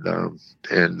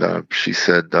 And she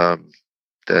said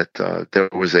that there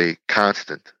was a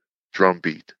constant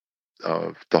drumbeat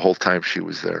of the whole time she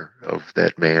was there of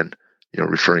that man,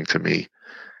 referring to me,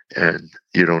 and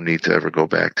you don't need to ever go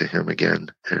back to him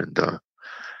again. And,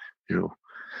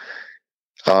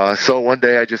 so one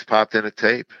day I just popped in a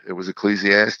tape. It was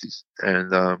Ecclesiastes.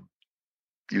 And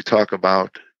you talk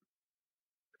about,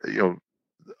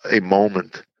 a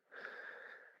moment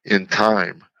in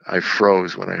time. I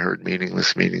froze when I heard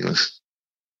meaningless,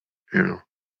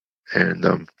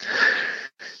 and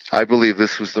I believe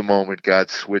this was the moment God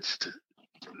switched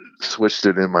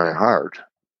it in my heart,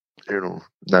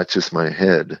 not just my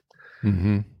head,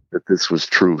 that this was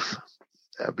truth.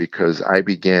 Because I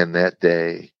began that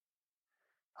day,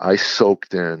 I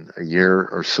soaked in a year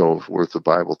or so worth of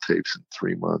Bible tapes in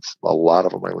 3 months. A lot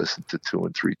of them I listened to 2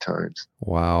 and 3 times.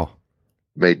 Wow.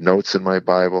 Made notes in my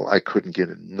Bible. I couldn't get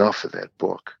enough of that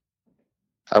book.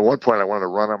 At one point, I wanted to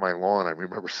run on my lawn. I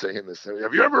remember saying this.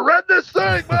 Have you ever read this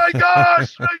thing? My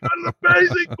gosh, it's an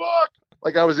amazing book.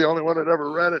 Like I was the only one that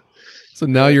ever read it. So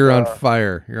now you're on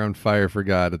fire. You're on fire for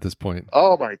God at this point.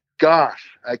 Oh my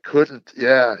gosh. I couldn't.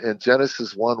 Yeah. In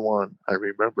Genesis 1:1, I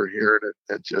remember hearing it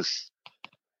and just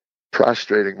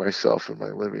prostrating myself in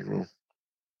my living room.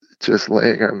 just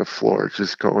laying on the floor,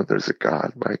 just going, there's a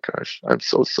God. My gosh, I'm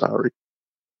so sorry.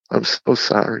 I'm so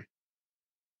sorry.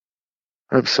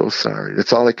 I'm so sorry.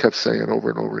 That's all I kept saying over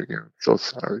and over again. So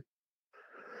sorry.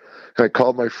 And I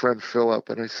called my friend Phil up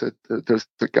and I said, there's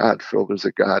a God, Phil, there's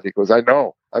a God. He goes, I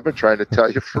know. I've been trying to tell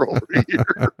you for over a year.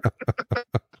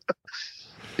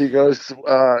 He goes,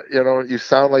 you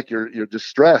sound like you're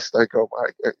distressed. I go,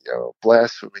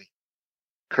 blasphemy,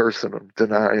 cursing him,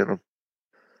 denying him.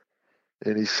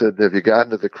 And he said, have you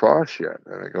gotten to the cross yet?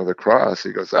 And I go, the cross?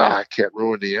 He goes, I can't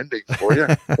ruin the ending for you.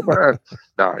 Come on.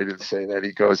 No, he didn't say that.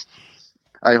 He goes,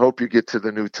 I hope you get to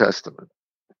the New Testament.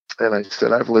 And I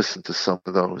said, I've listened to some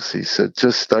of those. He said,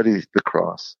 just study the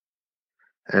cross.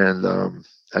 And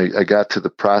I got to the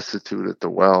prostitute at the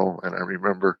well, and I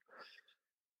remember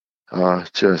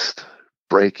just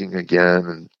breaking again.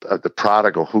 And the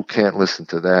prodigal, who can't listen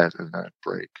to that and not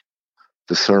break?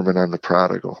 The sermon on the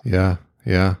prodigal. Yeah,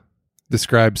 yeah.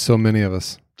 Describes so many of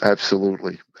us.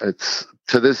 Absolutely. It's,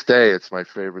 to this day, it's my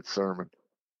favorite sermon.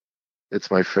 It's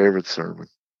my favorite sermon,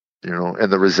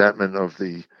 and the resentment of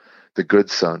the good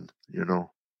son,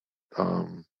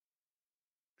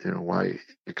 why?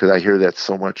 Because I hear that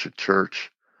so much at church,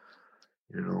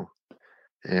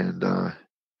 and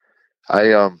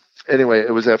anyway,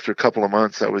 it was after a couple of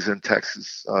months I was in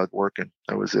Texas working.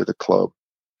 I was at a club,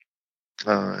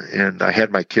 and I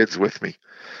had my kids with me.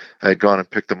 I had gone and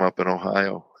picked them up in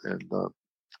Ohio and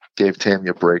gave Tammy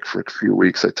a break for a few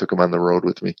weeks. I took them on the road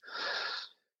with me,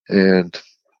 and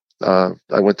I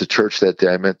went to church that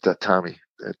day. I met Tommy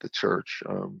at the church.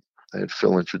 I had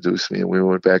Phil introduce me, and we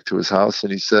went back to his house,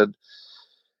 and he said,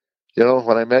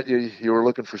 when I met you, you were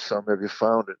looking for something. Have you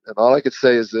found it? And all I could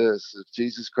say is this: if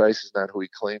Jesus Christ is not who he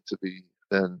claimed to be,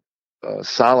 then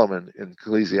Solomon in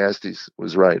Ecclesiastes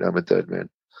was right. I'm a dead man.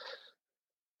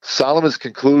 Solomon's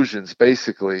conclusions,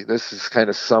 basically, this is kind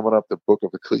of summing up the book of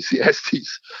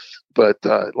Ecclesiastes. But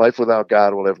life without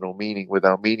God will have no meaning.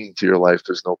 Without meaning to your life,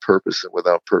 there's no purpose. And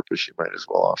without purpose, you might as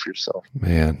well off yourself.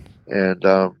 Man. And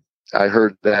I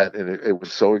heard that, and it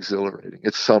was so exhilarating.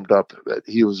 It summed up that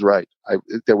he was right.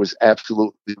 That was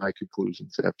absolutely my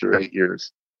conclusions after 8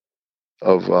 years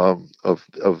of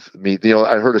me.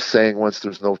 I heard a saying once: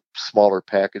 "There's no smaller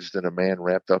package than a man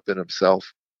wrapped up in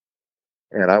himself."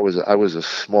 And I was a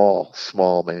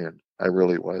small man. I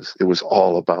really was. It was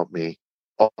all about me,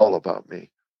 all about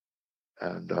me.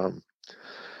 And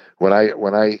when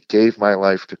I gave my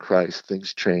life to Christ,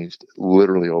 things changed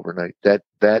literally overnight.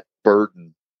 That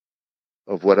burden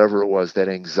of whatever it was, that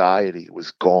anxiety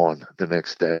was gone the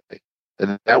next day.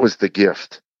 And that was the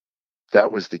gift.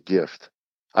 That was the gift.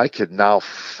 I could now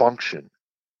function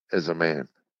as a man.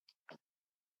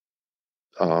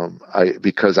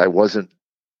 Because I wasn't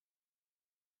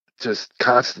just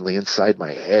constantly inside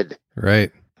my head.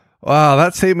 Right. Wow,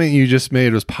 that statement you just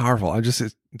made was powerful.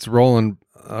 It's rolling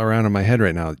around in my head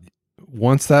right now.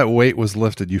 Once that weight was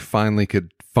lifted, you finally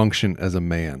could function as a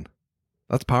man.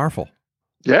 That's powerful.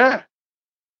 Yeah.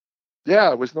 Yeah,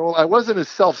 I wasn't as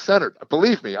self-centered.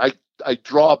 Believe me, I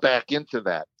draw back into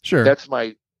that. Sure. That's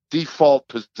my default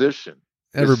position.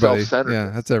 Everybody.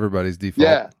 Yeah, that's everybody's default.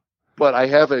 Yeah. But I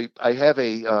have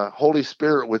a Holy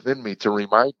Spirit within me to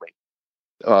remind me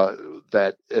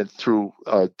that, and through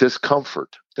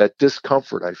discomfort, that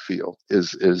discomfort I feel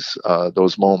is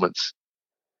those moments.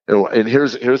 And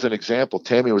here's an example.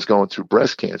 Tammy was going through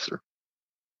breast cancer,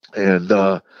 and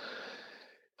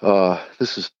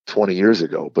this is 20 years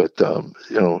ago. But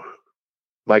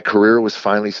my career was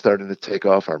finally starting to take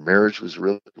off. Our marriage was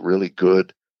really, really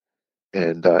good,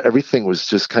 and everything was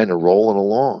just kind of rolling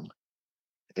along.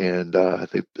 And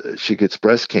she gets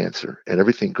breast cancer, and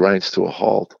everything grinds to a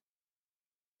halt.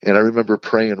 And I remember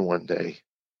praying one day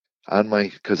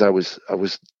because I was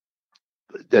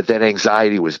that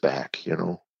anxiety was back,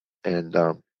 and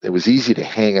it was easy to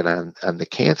hang it on the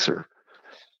cancer,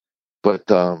 but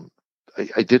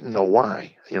I didn't know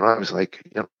why. I was like,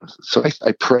 so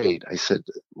I prayed. I said,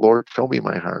 Lord, show me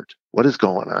my heart. What is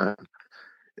going on?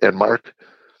 And Mark,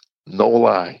 no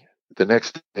lie, the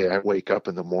next day I wake up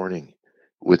in the morning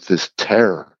with this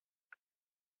terror,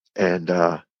 and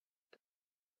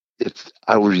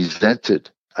I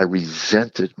resented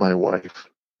my wife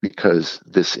because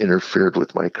this interfered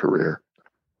with my career.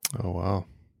 Oh, wow.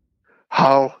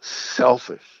 How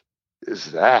selfish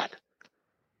is that?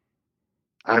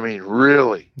 I mean,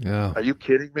 really? Yeah. Are you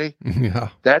kidding me? Yeah.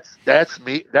 That's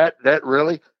me. That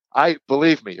really,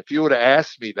 believe me, if you would have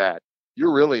asked me that,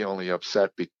 you're really only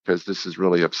upset because this has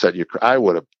really upset you. I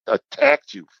would have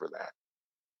attacked you for that.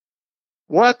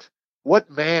 What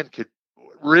man could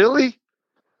really?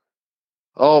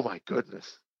 Oh my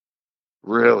goodness.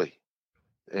 Really?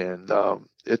 And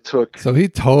it took So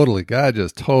God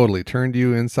just totally turned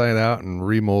you inside out and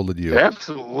remolded you.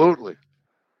 absolutely.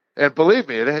 And believe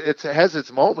me, it has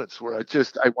its moments where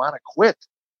I want to quit.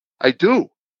 I do.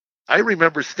 I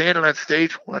remember standing on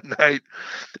stage one night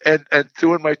and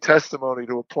doing my testimony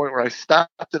to a point where I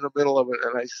stopped in the middle of it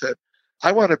and I said,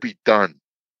 I want to be done.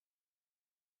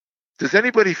 Does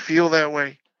anybody feel that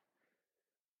way?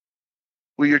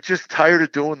 Where you're just tired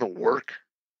of doing the work?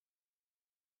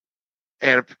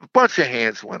 And a bunch of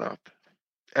hands went up.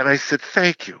 And I said,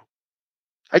 thank you.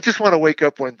 I just want to wake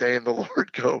up one day and the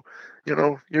Lord go,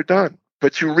 you're done.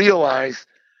 But you realize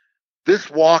this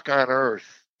walk on earth,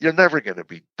 you're never going to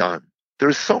be done.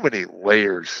 There's so many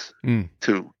layers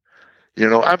to,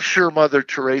 I'm sure Mother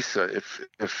Teresa,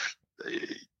 if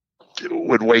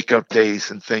would wake up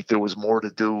days and think there was more to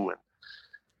do and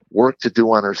work to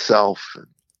do on herself. And,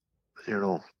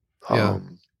 yeah.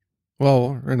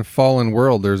 Well, in a fallen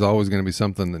world, there's always going to be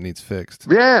something that needs fixed.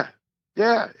 Yeah.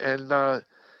 Yeah. And,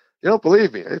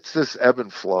 believe me, it's this ebb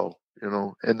and flow,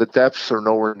 and the depths are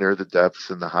nowhere near the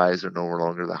depths and the highs are nowhere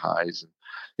longer the highs. And,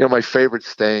 my favorite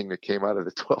saying that came out of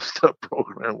the 12-step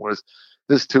program was,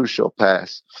 this too shall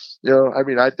pass.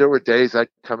 There were days I'd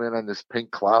come in on this pink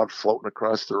cloud floating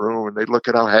across the room and they'd look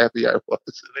at how happy I was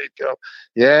and they'd go,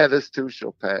 yeah, this too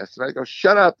shall pass. And I go,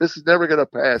 shut up. This is never going to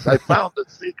pass. I found the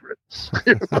secret.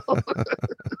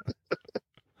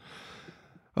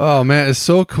 Oh man, it's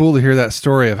so cool to hear that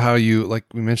story of how you, like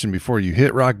we mentioned before, you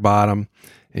hit rock bottom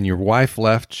and your wife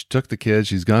left, she took the kids,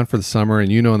 she's gone for the summer,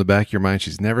 and in the back of your mind,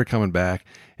 she's never coming back.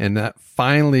 And that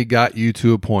finally got you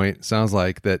to a point, sounds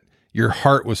like, that your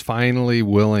heart was finally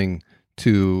willing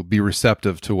to be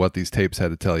receptive to what these tapes had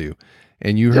to tell you.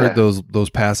 And you heard those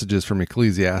passages from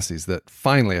Ecclesiastes that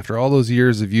finally, after all those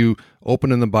years of you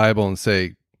opening the Bible and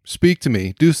say, speak to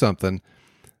me, do something,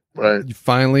 right? You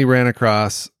finally ran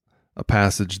across a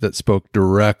passage that spoke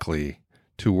directly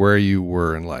to where you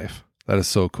were in life. That is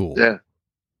so cool. Yeah.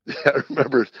 I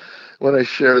remember when I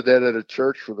shared that at a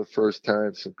church for the first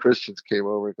time, some Christians came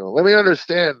over and go, let me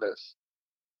understand this.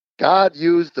 God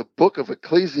used the book of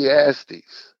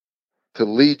Ecclesiastes to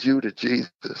lead you to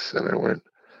Jesus. And I went,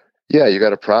 yeah, you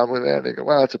got a problem with that? And they go,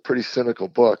 well, it's a pretty cynical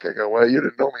book. I go, well, you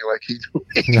didn't know me like he knew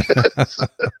me.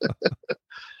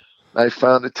 I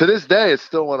found it, to this day, it's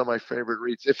still one of my favorite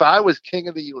reads. If I was king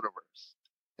of the universe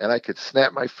and I could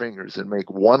snap my fingers and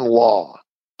make one law,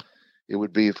 it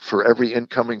would be for every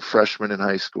incoming freshman in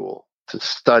high school to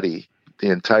study the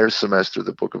entire semester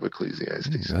the book of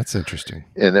Ecclesiastes. That's interesting.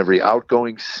 And every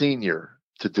outgoing senior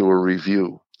to do a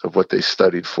review of what they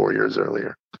studied 4 years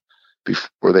earlier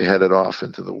before they headed off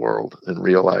into the world and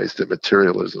realized that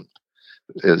materialism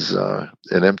is an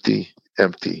empty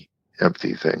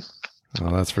thing. Oh,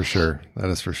 that's for sure. That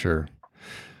is for sure.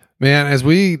 Man, as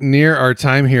we near our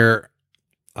time here,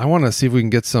 I want to see if we can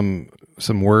get some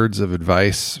words of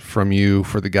advice from you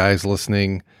for the guys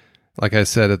listening. Like I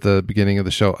said at the beginning of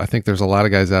the show, I think there's a lot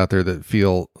of guys out there that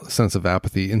feel a sense of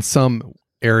apathy in some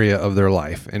area of their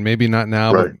life, and maybe not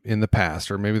now, right, but in the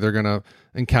past, or maybe they're going to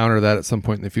encounter that at some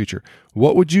point in the future.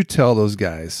 What would you tell those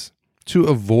guys to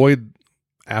avoid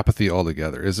apathy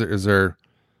altogether? Is there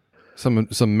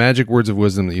some magic words of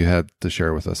wisdom that you had to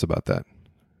share with us about that?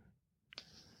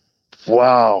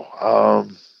 Wow.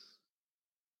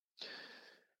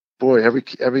 Boy,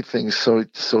 everything's so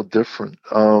different.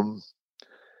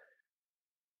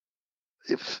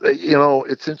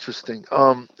 It's interesting.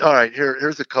 All right,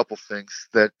 here's a couple things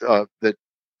that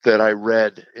I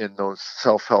read in those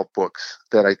self-help books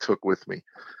that I took with me.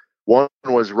 One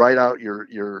was write out your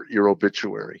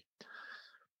obituary.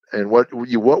 And what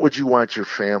would you want your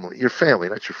family,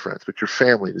 not your friends, but your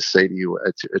family to say to you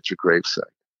at your gravesite?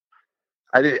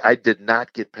 I did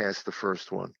not get past the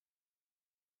first one.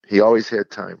 He always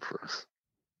had time for us.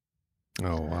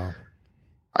 Oh, wow.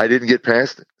 I didn't get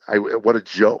past it. What a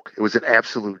joke. It was an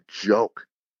absolute joke.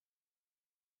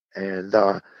 And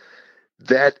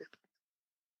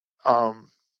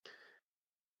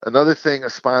another thing a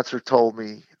sponsor told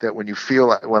me, that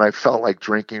when I felt like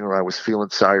drinking, or I was feeling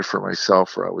sorry for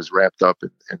myself, or I was wrapped up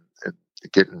in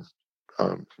getting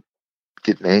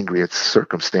angry at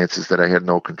circumstances that I had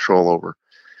no control over,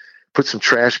 put some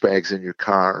trash bags in your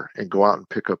car and go out and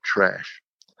pick up trash.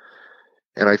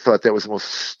 And I thought that was the most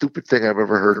stupid thing I've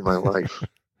ever heard in my life.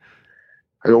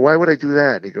 I go, why would I do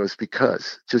that? And he goes,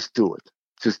 because just do it.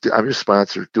 I'm your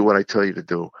sponsor. Do what I tell you to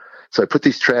do. So I put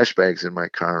these trash bags in my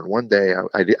car. And one day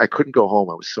I couldn't go home.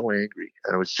 I was so angry.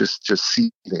 And I was just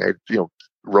seething. I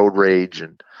road rage.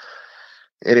 And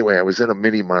anyway, I was in a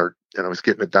mini mart and I was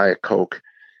getting a Diet Coke.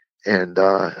 And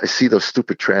I see those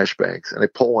stupid trash bags. And I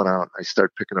pull one out. I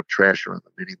start picking up trash around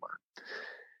the mini mart.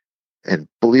 And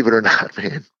believe it or not,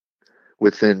 man,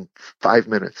 within 5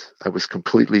 minutes, I was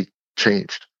completely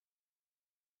changed.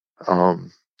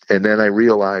 And then I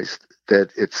realized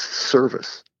that it's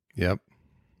service. Yep.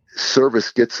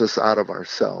 Service gets us out of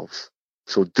ourselves.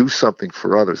 So do something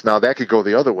for others. Now that could go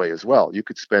the other way as well. You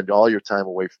could spend all your time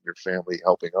away from your family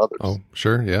helping others. Oh,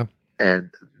 sure. Yeah.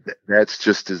 And that's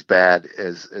just as bad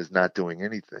as not doing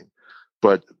anything.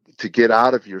 But to get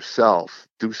out of yourself,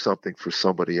 do something for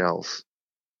somebody else.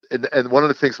 And one of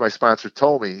the things my sponsor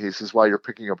told me, he says, while you're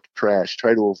picking up trash,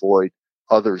 try to avoid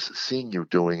others seeing you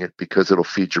doing it, because it'll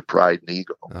feed your pride and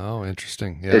ego. Oh,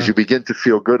 interesting. Yeah. As you begin to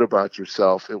feel good about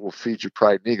yourself, it will feed your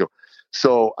pride and ego.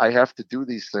 So I have to do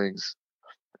these things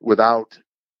without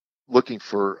looking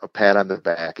for a pat on the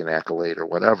back, an accolade, or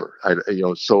whatever.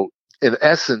 So in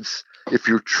essence, if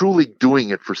you're truly doing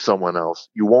it for someone else,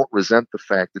 you won't resent the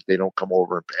fact that they don't come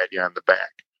over and pat you on the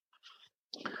back.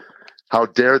 How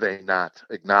dare they not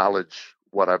acknowledge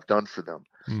what I've done for them?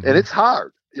 Mm-hmm. And it's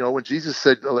hard. When Jesus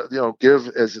said, give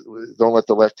as, don't let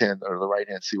the left hand or the right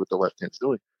hand see what the left hand's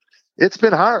doing. It's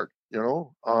been hard.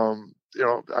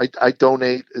 I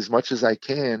donate as much as I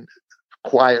can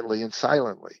quietly and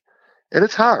silently. And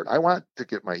it's hard. I want to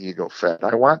get my ego fed.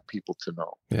 I want people to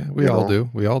know. Yeah, we all do.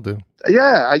 We all do.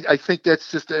 Yeah, I think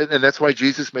that's just, and that's why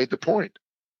Jesus made the point.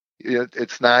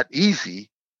 It's not easy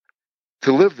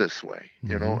to live this way,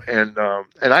 and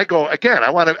I go again.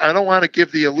 I don't want to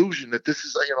give the illusion that this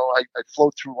is, I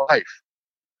float through life.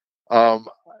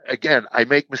 Again, I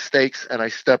make mistakes and I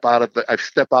step out off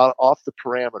the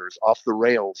parameters, off the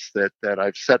rails that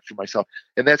I've set for myself.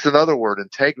 And that's another word,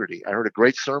 integrity. I heard a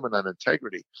great sermon on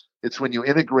integrity. It's when you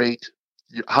integrate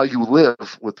how you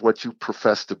live with what you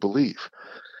profess to believe.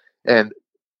 And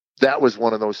that was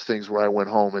one of those things where I went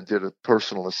home and did a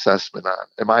personal assessment on,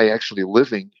 am I actually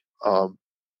living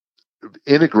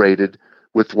integrated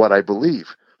with what I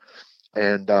believe?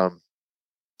 And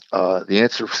the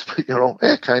answer was,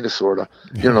 kind of, sort of,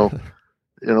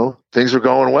 things are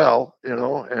going well,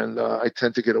 and I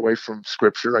tend to get away from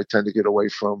scripture. I tend to get away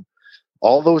from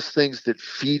all those things that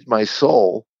feed my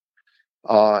soul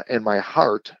and my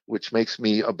heart, which makes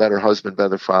me a better husband,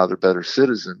 better father, better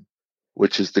citizen,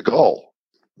 which is the goal.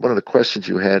 One of the questions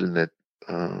you had in that,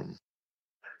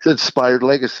 inspired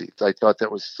legacy. I thought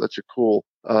that was such a cool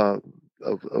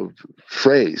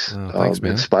phrase. Oh, thanks,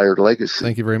 man. Inspired legacy.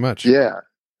 Thank you very much. Yeah.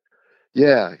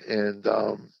 And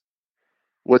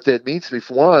what that means to me,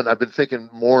 for one, I've been thinking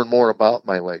more and more about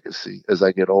my legacy as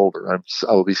I get older.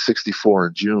 I will be 64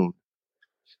 in June,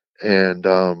 and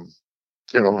I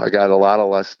got a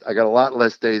lot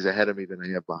less days ahead of me than I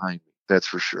have behind me. That's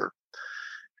for sure.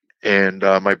 And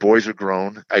my boys are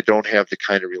grown. I don't have the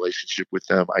kind of relationship with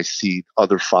them I see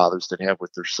other fathers that have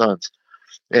with their sons.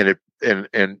 And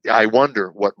I wonder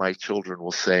what my children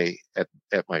will say at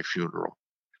my funeral.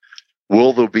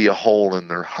 Will there be a hole in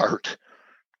their heart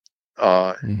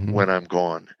when I'm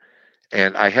gone?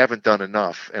 And I haven't done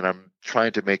enough, and I'm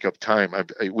trying to make up time.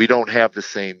 We don't have the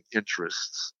same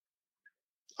interests.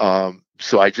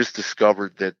 So I just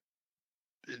discovered that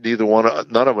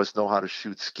none of us know how to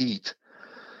shoot skeet.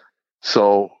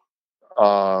 So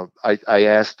I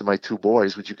asked my two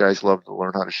boys, would you guys love to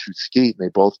learn how to shoot skeet? And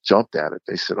they both jumped at it.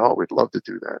 They said, oh, we'd love to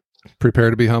do that.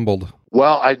 Prepare to be humbled.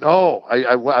 Well, I know.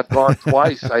 I've gone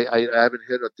twice. I haven't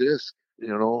hit a disc,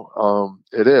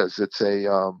 it is. It's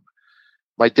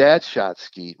my dad shot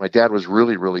skeet. My dad was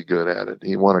really, really good at it.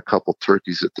 He won a couple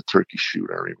turkeys at the turkey shoot,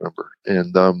 I remember.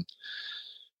 And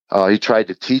he tried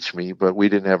to teach me, but we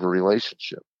didn't have a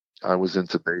relationship. I was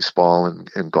into baseball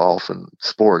and golf and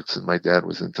sports, and my dad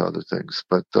was into other things.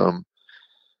 But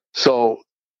so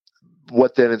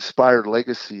what that inspired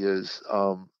legacy is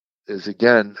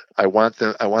again, I want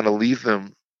to leave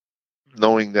them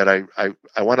knowing that I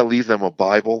want to leave them a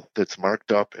Bible that's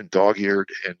marked up and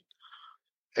dog-eared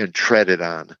and treaded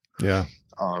on. Yeah.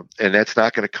 And that's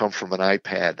not going to come from an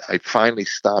iPad. I finally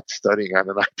stopped studying on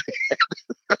an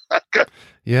iPad.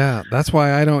 Yeah, that's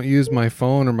why I don't use my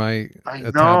phone or my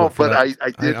tablet for that.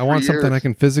 I did. I want something I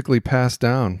can physically pass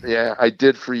down. Yeah, I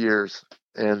did for years,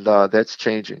 and that's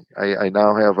changing. I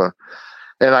now have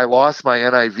and I lost my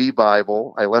NIV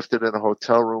Bible. I left it in a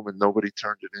hotel room, and nobody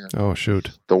turned it in. Oh,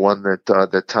 shoot! The one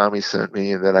that Tommy sent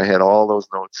me, and that I had all those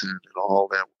notes in, and all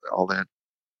that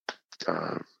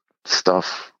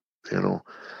stuff.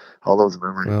 All those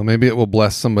memories. Well, maybe it will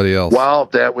bless somebody else. Well,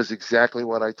 that was exactly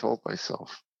what I told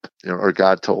myself. Or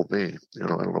God told me. I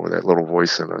don't know, that little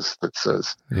voice in us that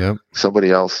says, "Yep,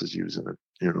 somebody else is using it."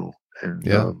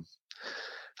 And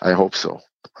I hope so.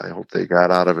 I hope they got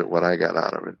out of it what I got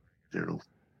out of it.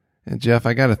 And Jeff,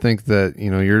 I got to think that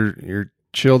your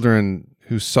children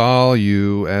who saw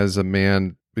you as a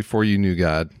man before you knew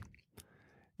God,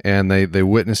 and they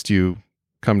witnessed you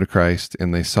come to Christ,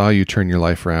 and they saw you turn your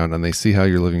life around, and they see how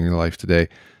you're living your life today,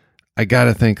 I got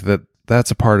to think that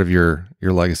that's a part of your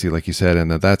legacy, like you said,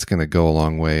 and that's going to go a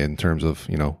long way in terms of,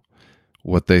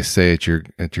 what they say at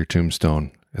your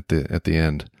tombstone at the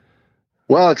end.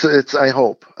 Well, it's. I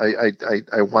hope.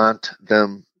 I want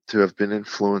them to have been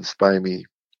influenced by me,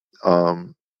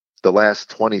 the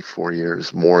last 24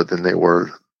 years more than they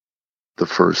were the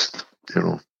first,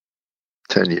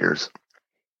 10 years,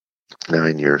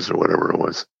 9 years, or whatever it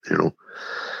was,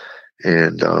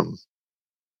 and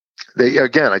they,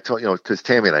 again, I told because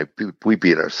Tammy and I, we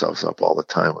beat ourselves up all the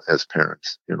time as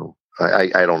parents.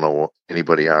 I don't know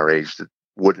anybody our age that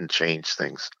wouldn't change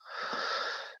things.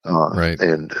 Right.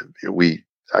 And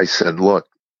I said, look,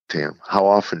 Tam, how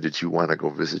often did you want to go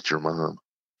visit your mom?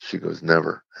 She goes,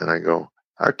 never. And I go,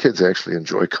 our kids actually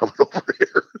enjoy coming over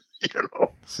here.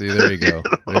 See, there you go.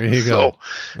 There you go.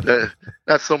 So,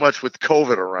 not so much with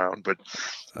COVID around, but.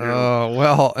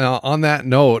 Well, on that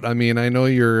note, I mean, I know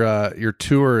your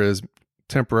tour is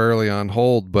temporarily on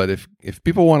hold, but if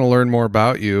people want to learn more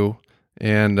about you,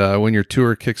 and when your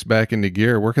tour kicks back into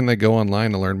gear, where can they go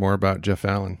online to learn more about Jeff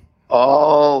Allen?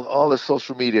 All the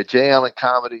social media, J. Allen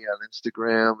Comedy on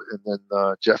Instagram, and then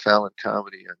Jeff Allen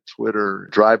Comedy on Twitter,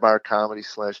 Dry Bar Comedy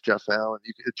 / Jeff Allen.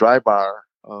 Dry Bar.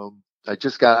 I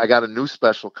got a new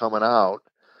special coming out.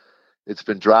 It's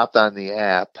been dropped on the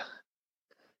app,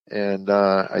 and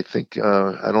I think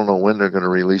I don't know when they're going to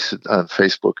release it on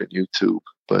Facebook and YouTube,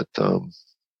 but.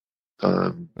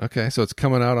 Okay, so it's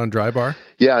coming out on Dry Bar?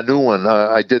 Yeah, a new one.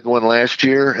 I did one last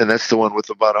year, and that's the one with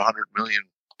about 100 million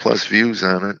plus views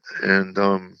on it. And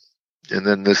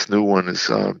then this new one is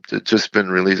just been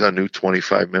released, a new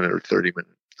 25-minute or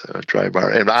 30-minute Dry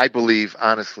Bar. And I believe,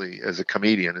 honestly, as a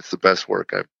comedian, it's the best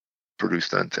work I've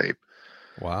produced on tape.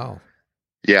 Wow.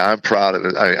 Yeah, I'm proud of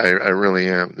it. I really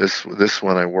am. This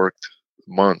one I worked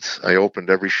months. I opened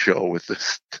every show with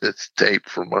this tape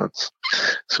for months.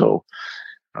 So.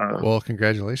 Well,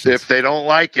 congratulations. If they don't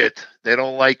like it, they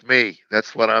don't like me.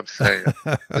 That's what I'm saying.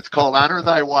 It's called Honor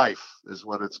Thy Wife is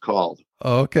what it's called.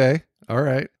 Okay. All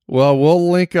right. Well, we'll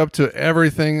link up to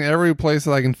everything, every place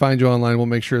that I can find you online. We'll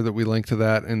make sure that we link to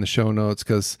that in the show notes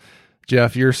because,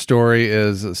 Jeff, your story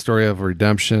is a story of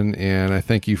redemption, and I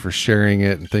thank you for sharing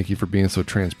it, and thank you for being so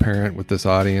transparent with this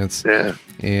audience. Yeah.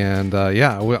 And,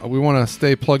 we want to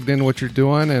stay plugged into what you're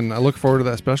doing, and I look forward to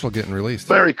that special getting released.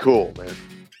 Very cool, man.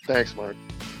 Thanks, Mark.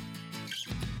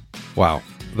 Wow,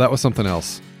 that was something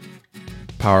else.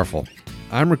 Powerful.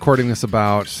 I'm recording this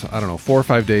about, 4 or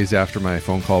 5 days after my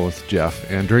phone call with Jeff,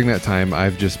 and during that time,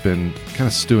 I've just been kind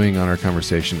of stewing on our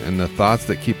conversation and the thoughts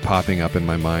that keep popping up in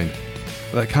my mind.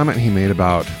 That comment he made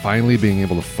about finally being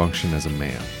able to function as a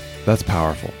man, that's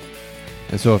powerful.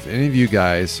 And so if any of you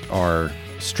guys are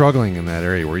struggling in that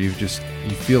area where you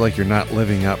feel like you're not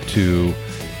living up to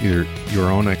either your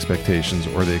own expectations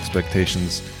or the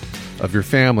expectations of your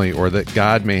family or that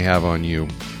God may have on you,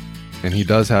 and he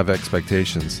does have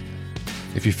expectations.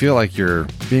 If you feel like you're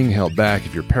being held back,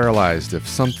 if you're paralyzed, if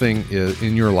something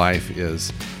in your life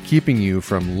is keeping you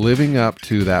from living up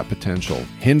to that potential,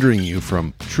 hindering you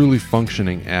from truly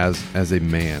functioning as a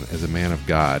man of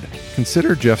God,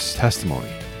 consider Jeff's testimony.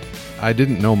 I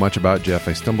didn't know much about Jeff.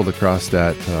 I stumbled across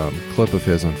that clip of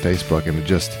his on Facebook,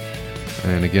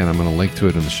 and again, I'm going to link to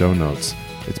it in the show notes.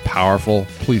 It's powerful.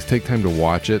 Please take time to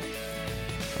watch it.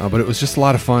 But it was just a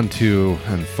lot of fun too,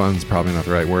 and fun's probably not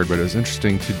the right word, but it was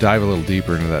interesting to dive a little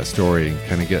deeper into that story and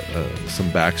kind of get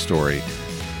some backstory.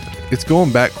 It's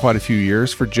going back quite a few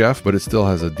years for Jeff, but it still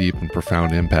has a deep and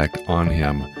profound impact on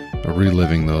him,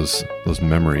 reliving those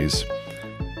memories.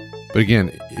 But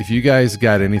again, if you guys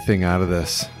got anything out of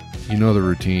this, you know the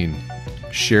routine.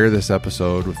 Share this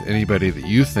episode with anybody that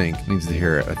you think needs to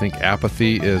hear it. I think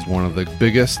apathy is one of the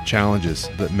biggest challenges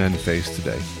that men face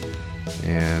today.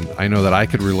 And I know that I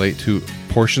could relate to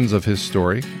portions of his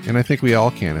story, and I think we all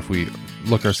can if we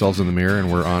look ourselves in the mirror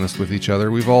and we're honest with each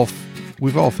other. We've all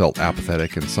felt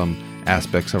apathetic in some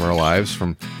aspects of our lives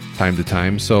from time to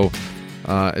time. So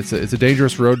it's a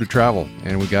dangerous road to travel,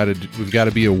 and we've got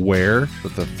to be aware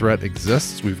that the threat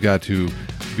exists. We've got to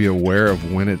be aware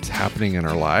of when it's happening in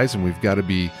our lives, and we've got to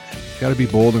be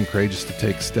bold and courageous to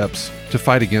take steps to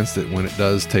fight against it when it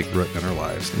does take root in our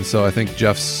lives. And so I think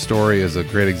Jeff's story is a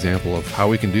great example of how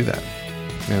we can do that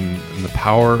and the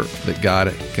power that God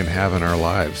can have in our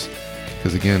lives.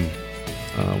 Because again,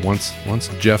 once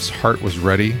Jeff's heart was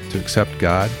ready to accept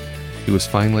God, he was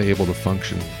finally able to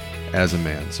function as a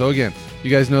man. So again, you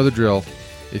guys know the drill.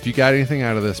 If you got anything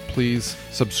out of this, please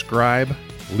subscribe,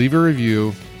 leave a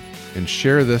review, and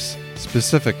share this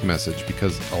specific message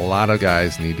because a lot of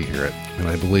guys need to hear it. And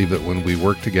I believe that when we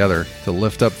work together to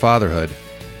lift up fatherhood,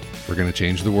 we're going to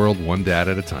change the world one dad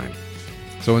at a time.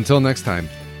 So until next time,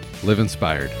 live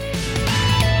inspired.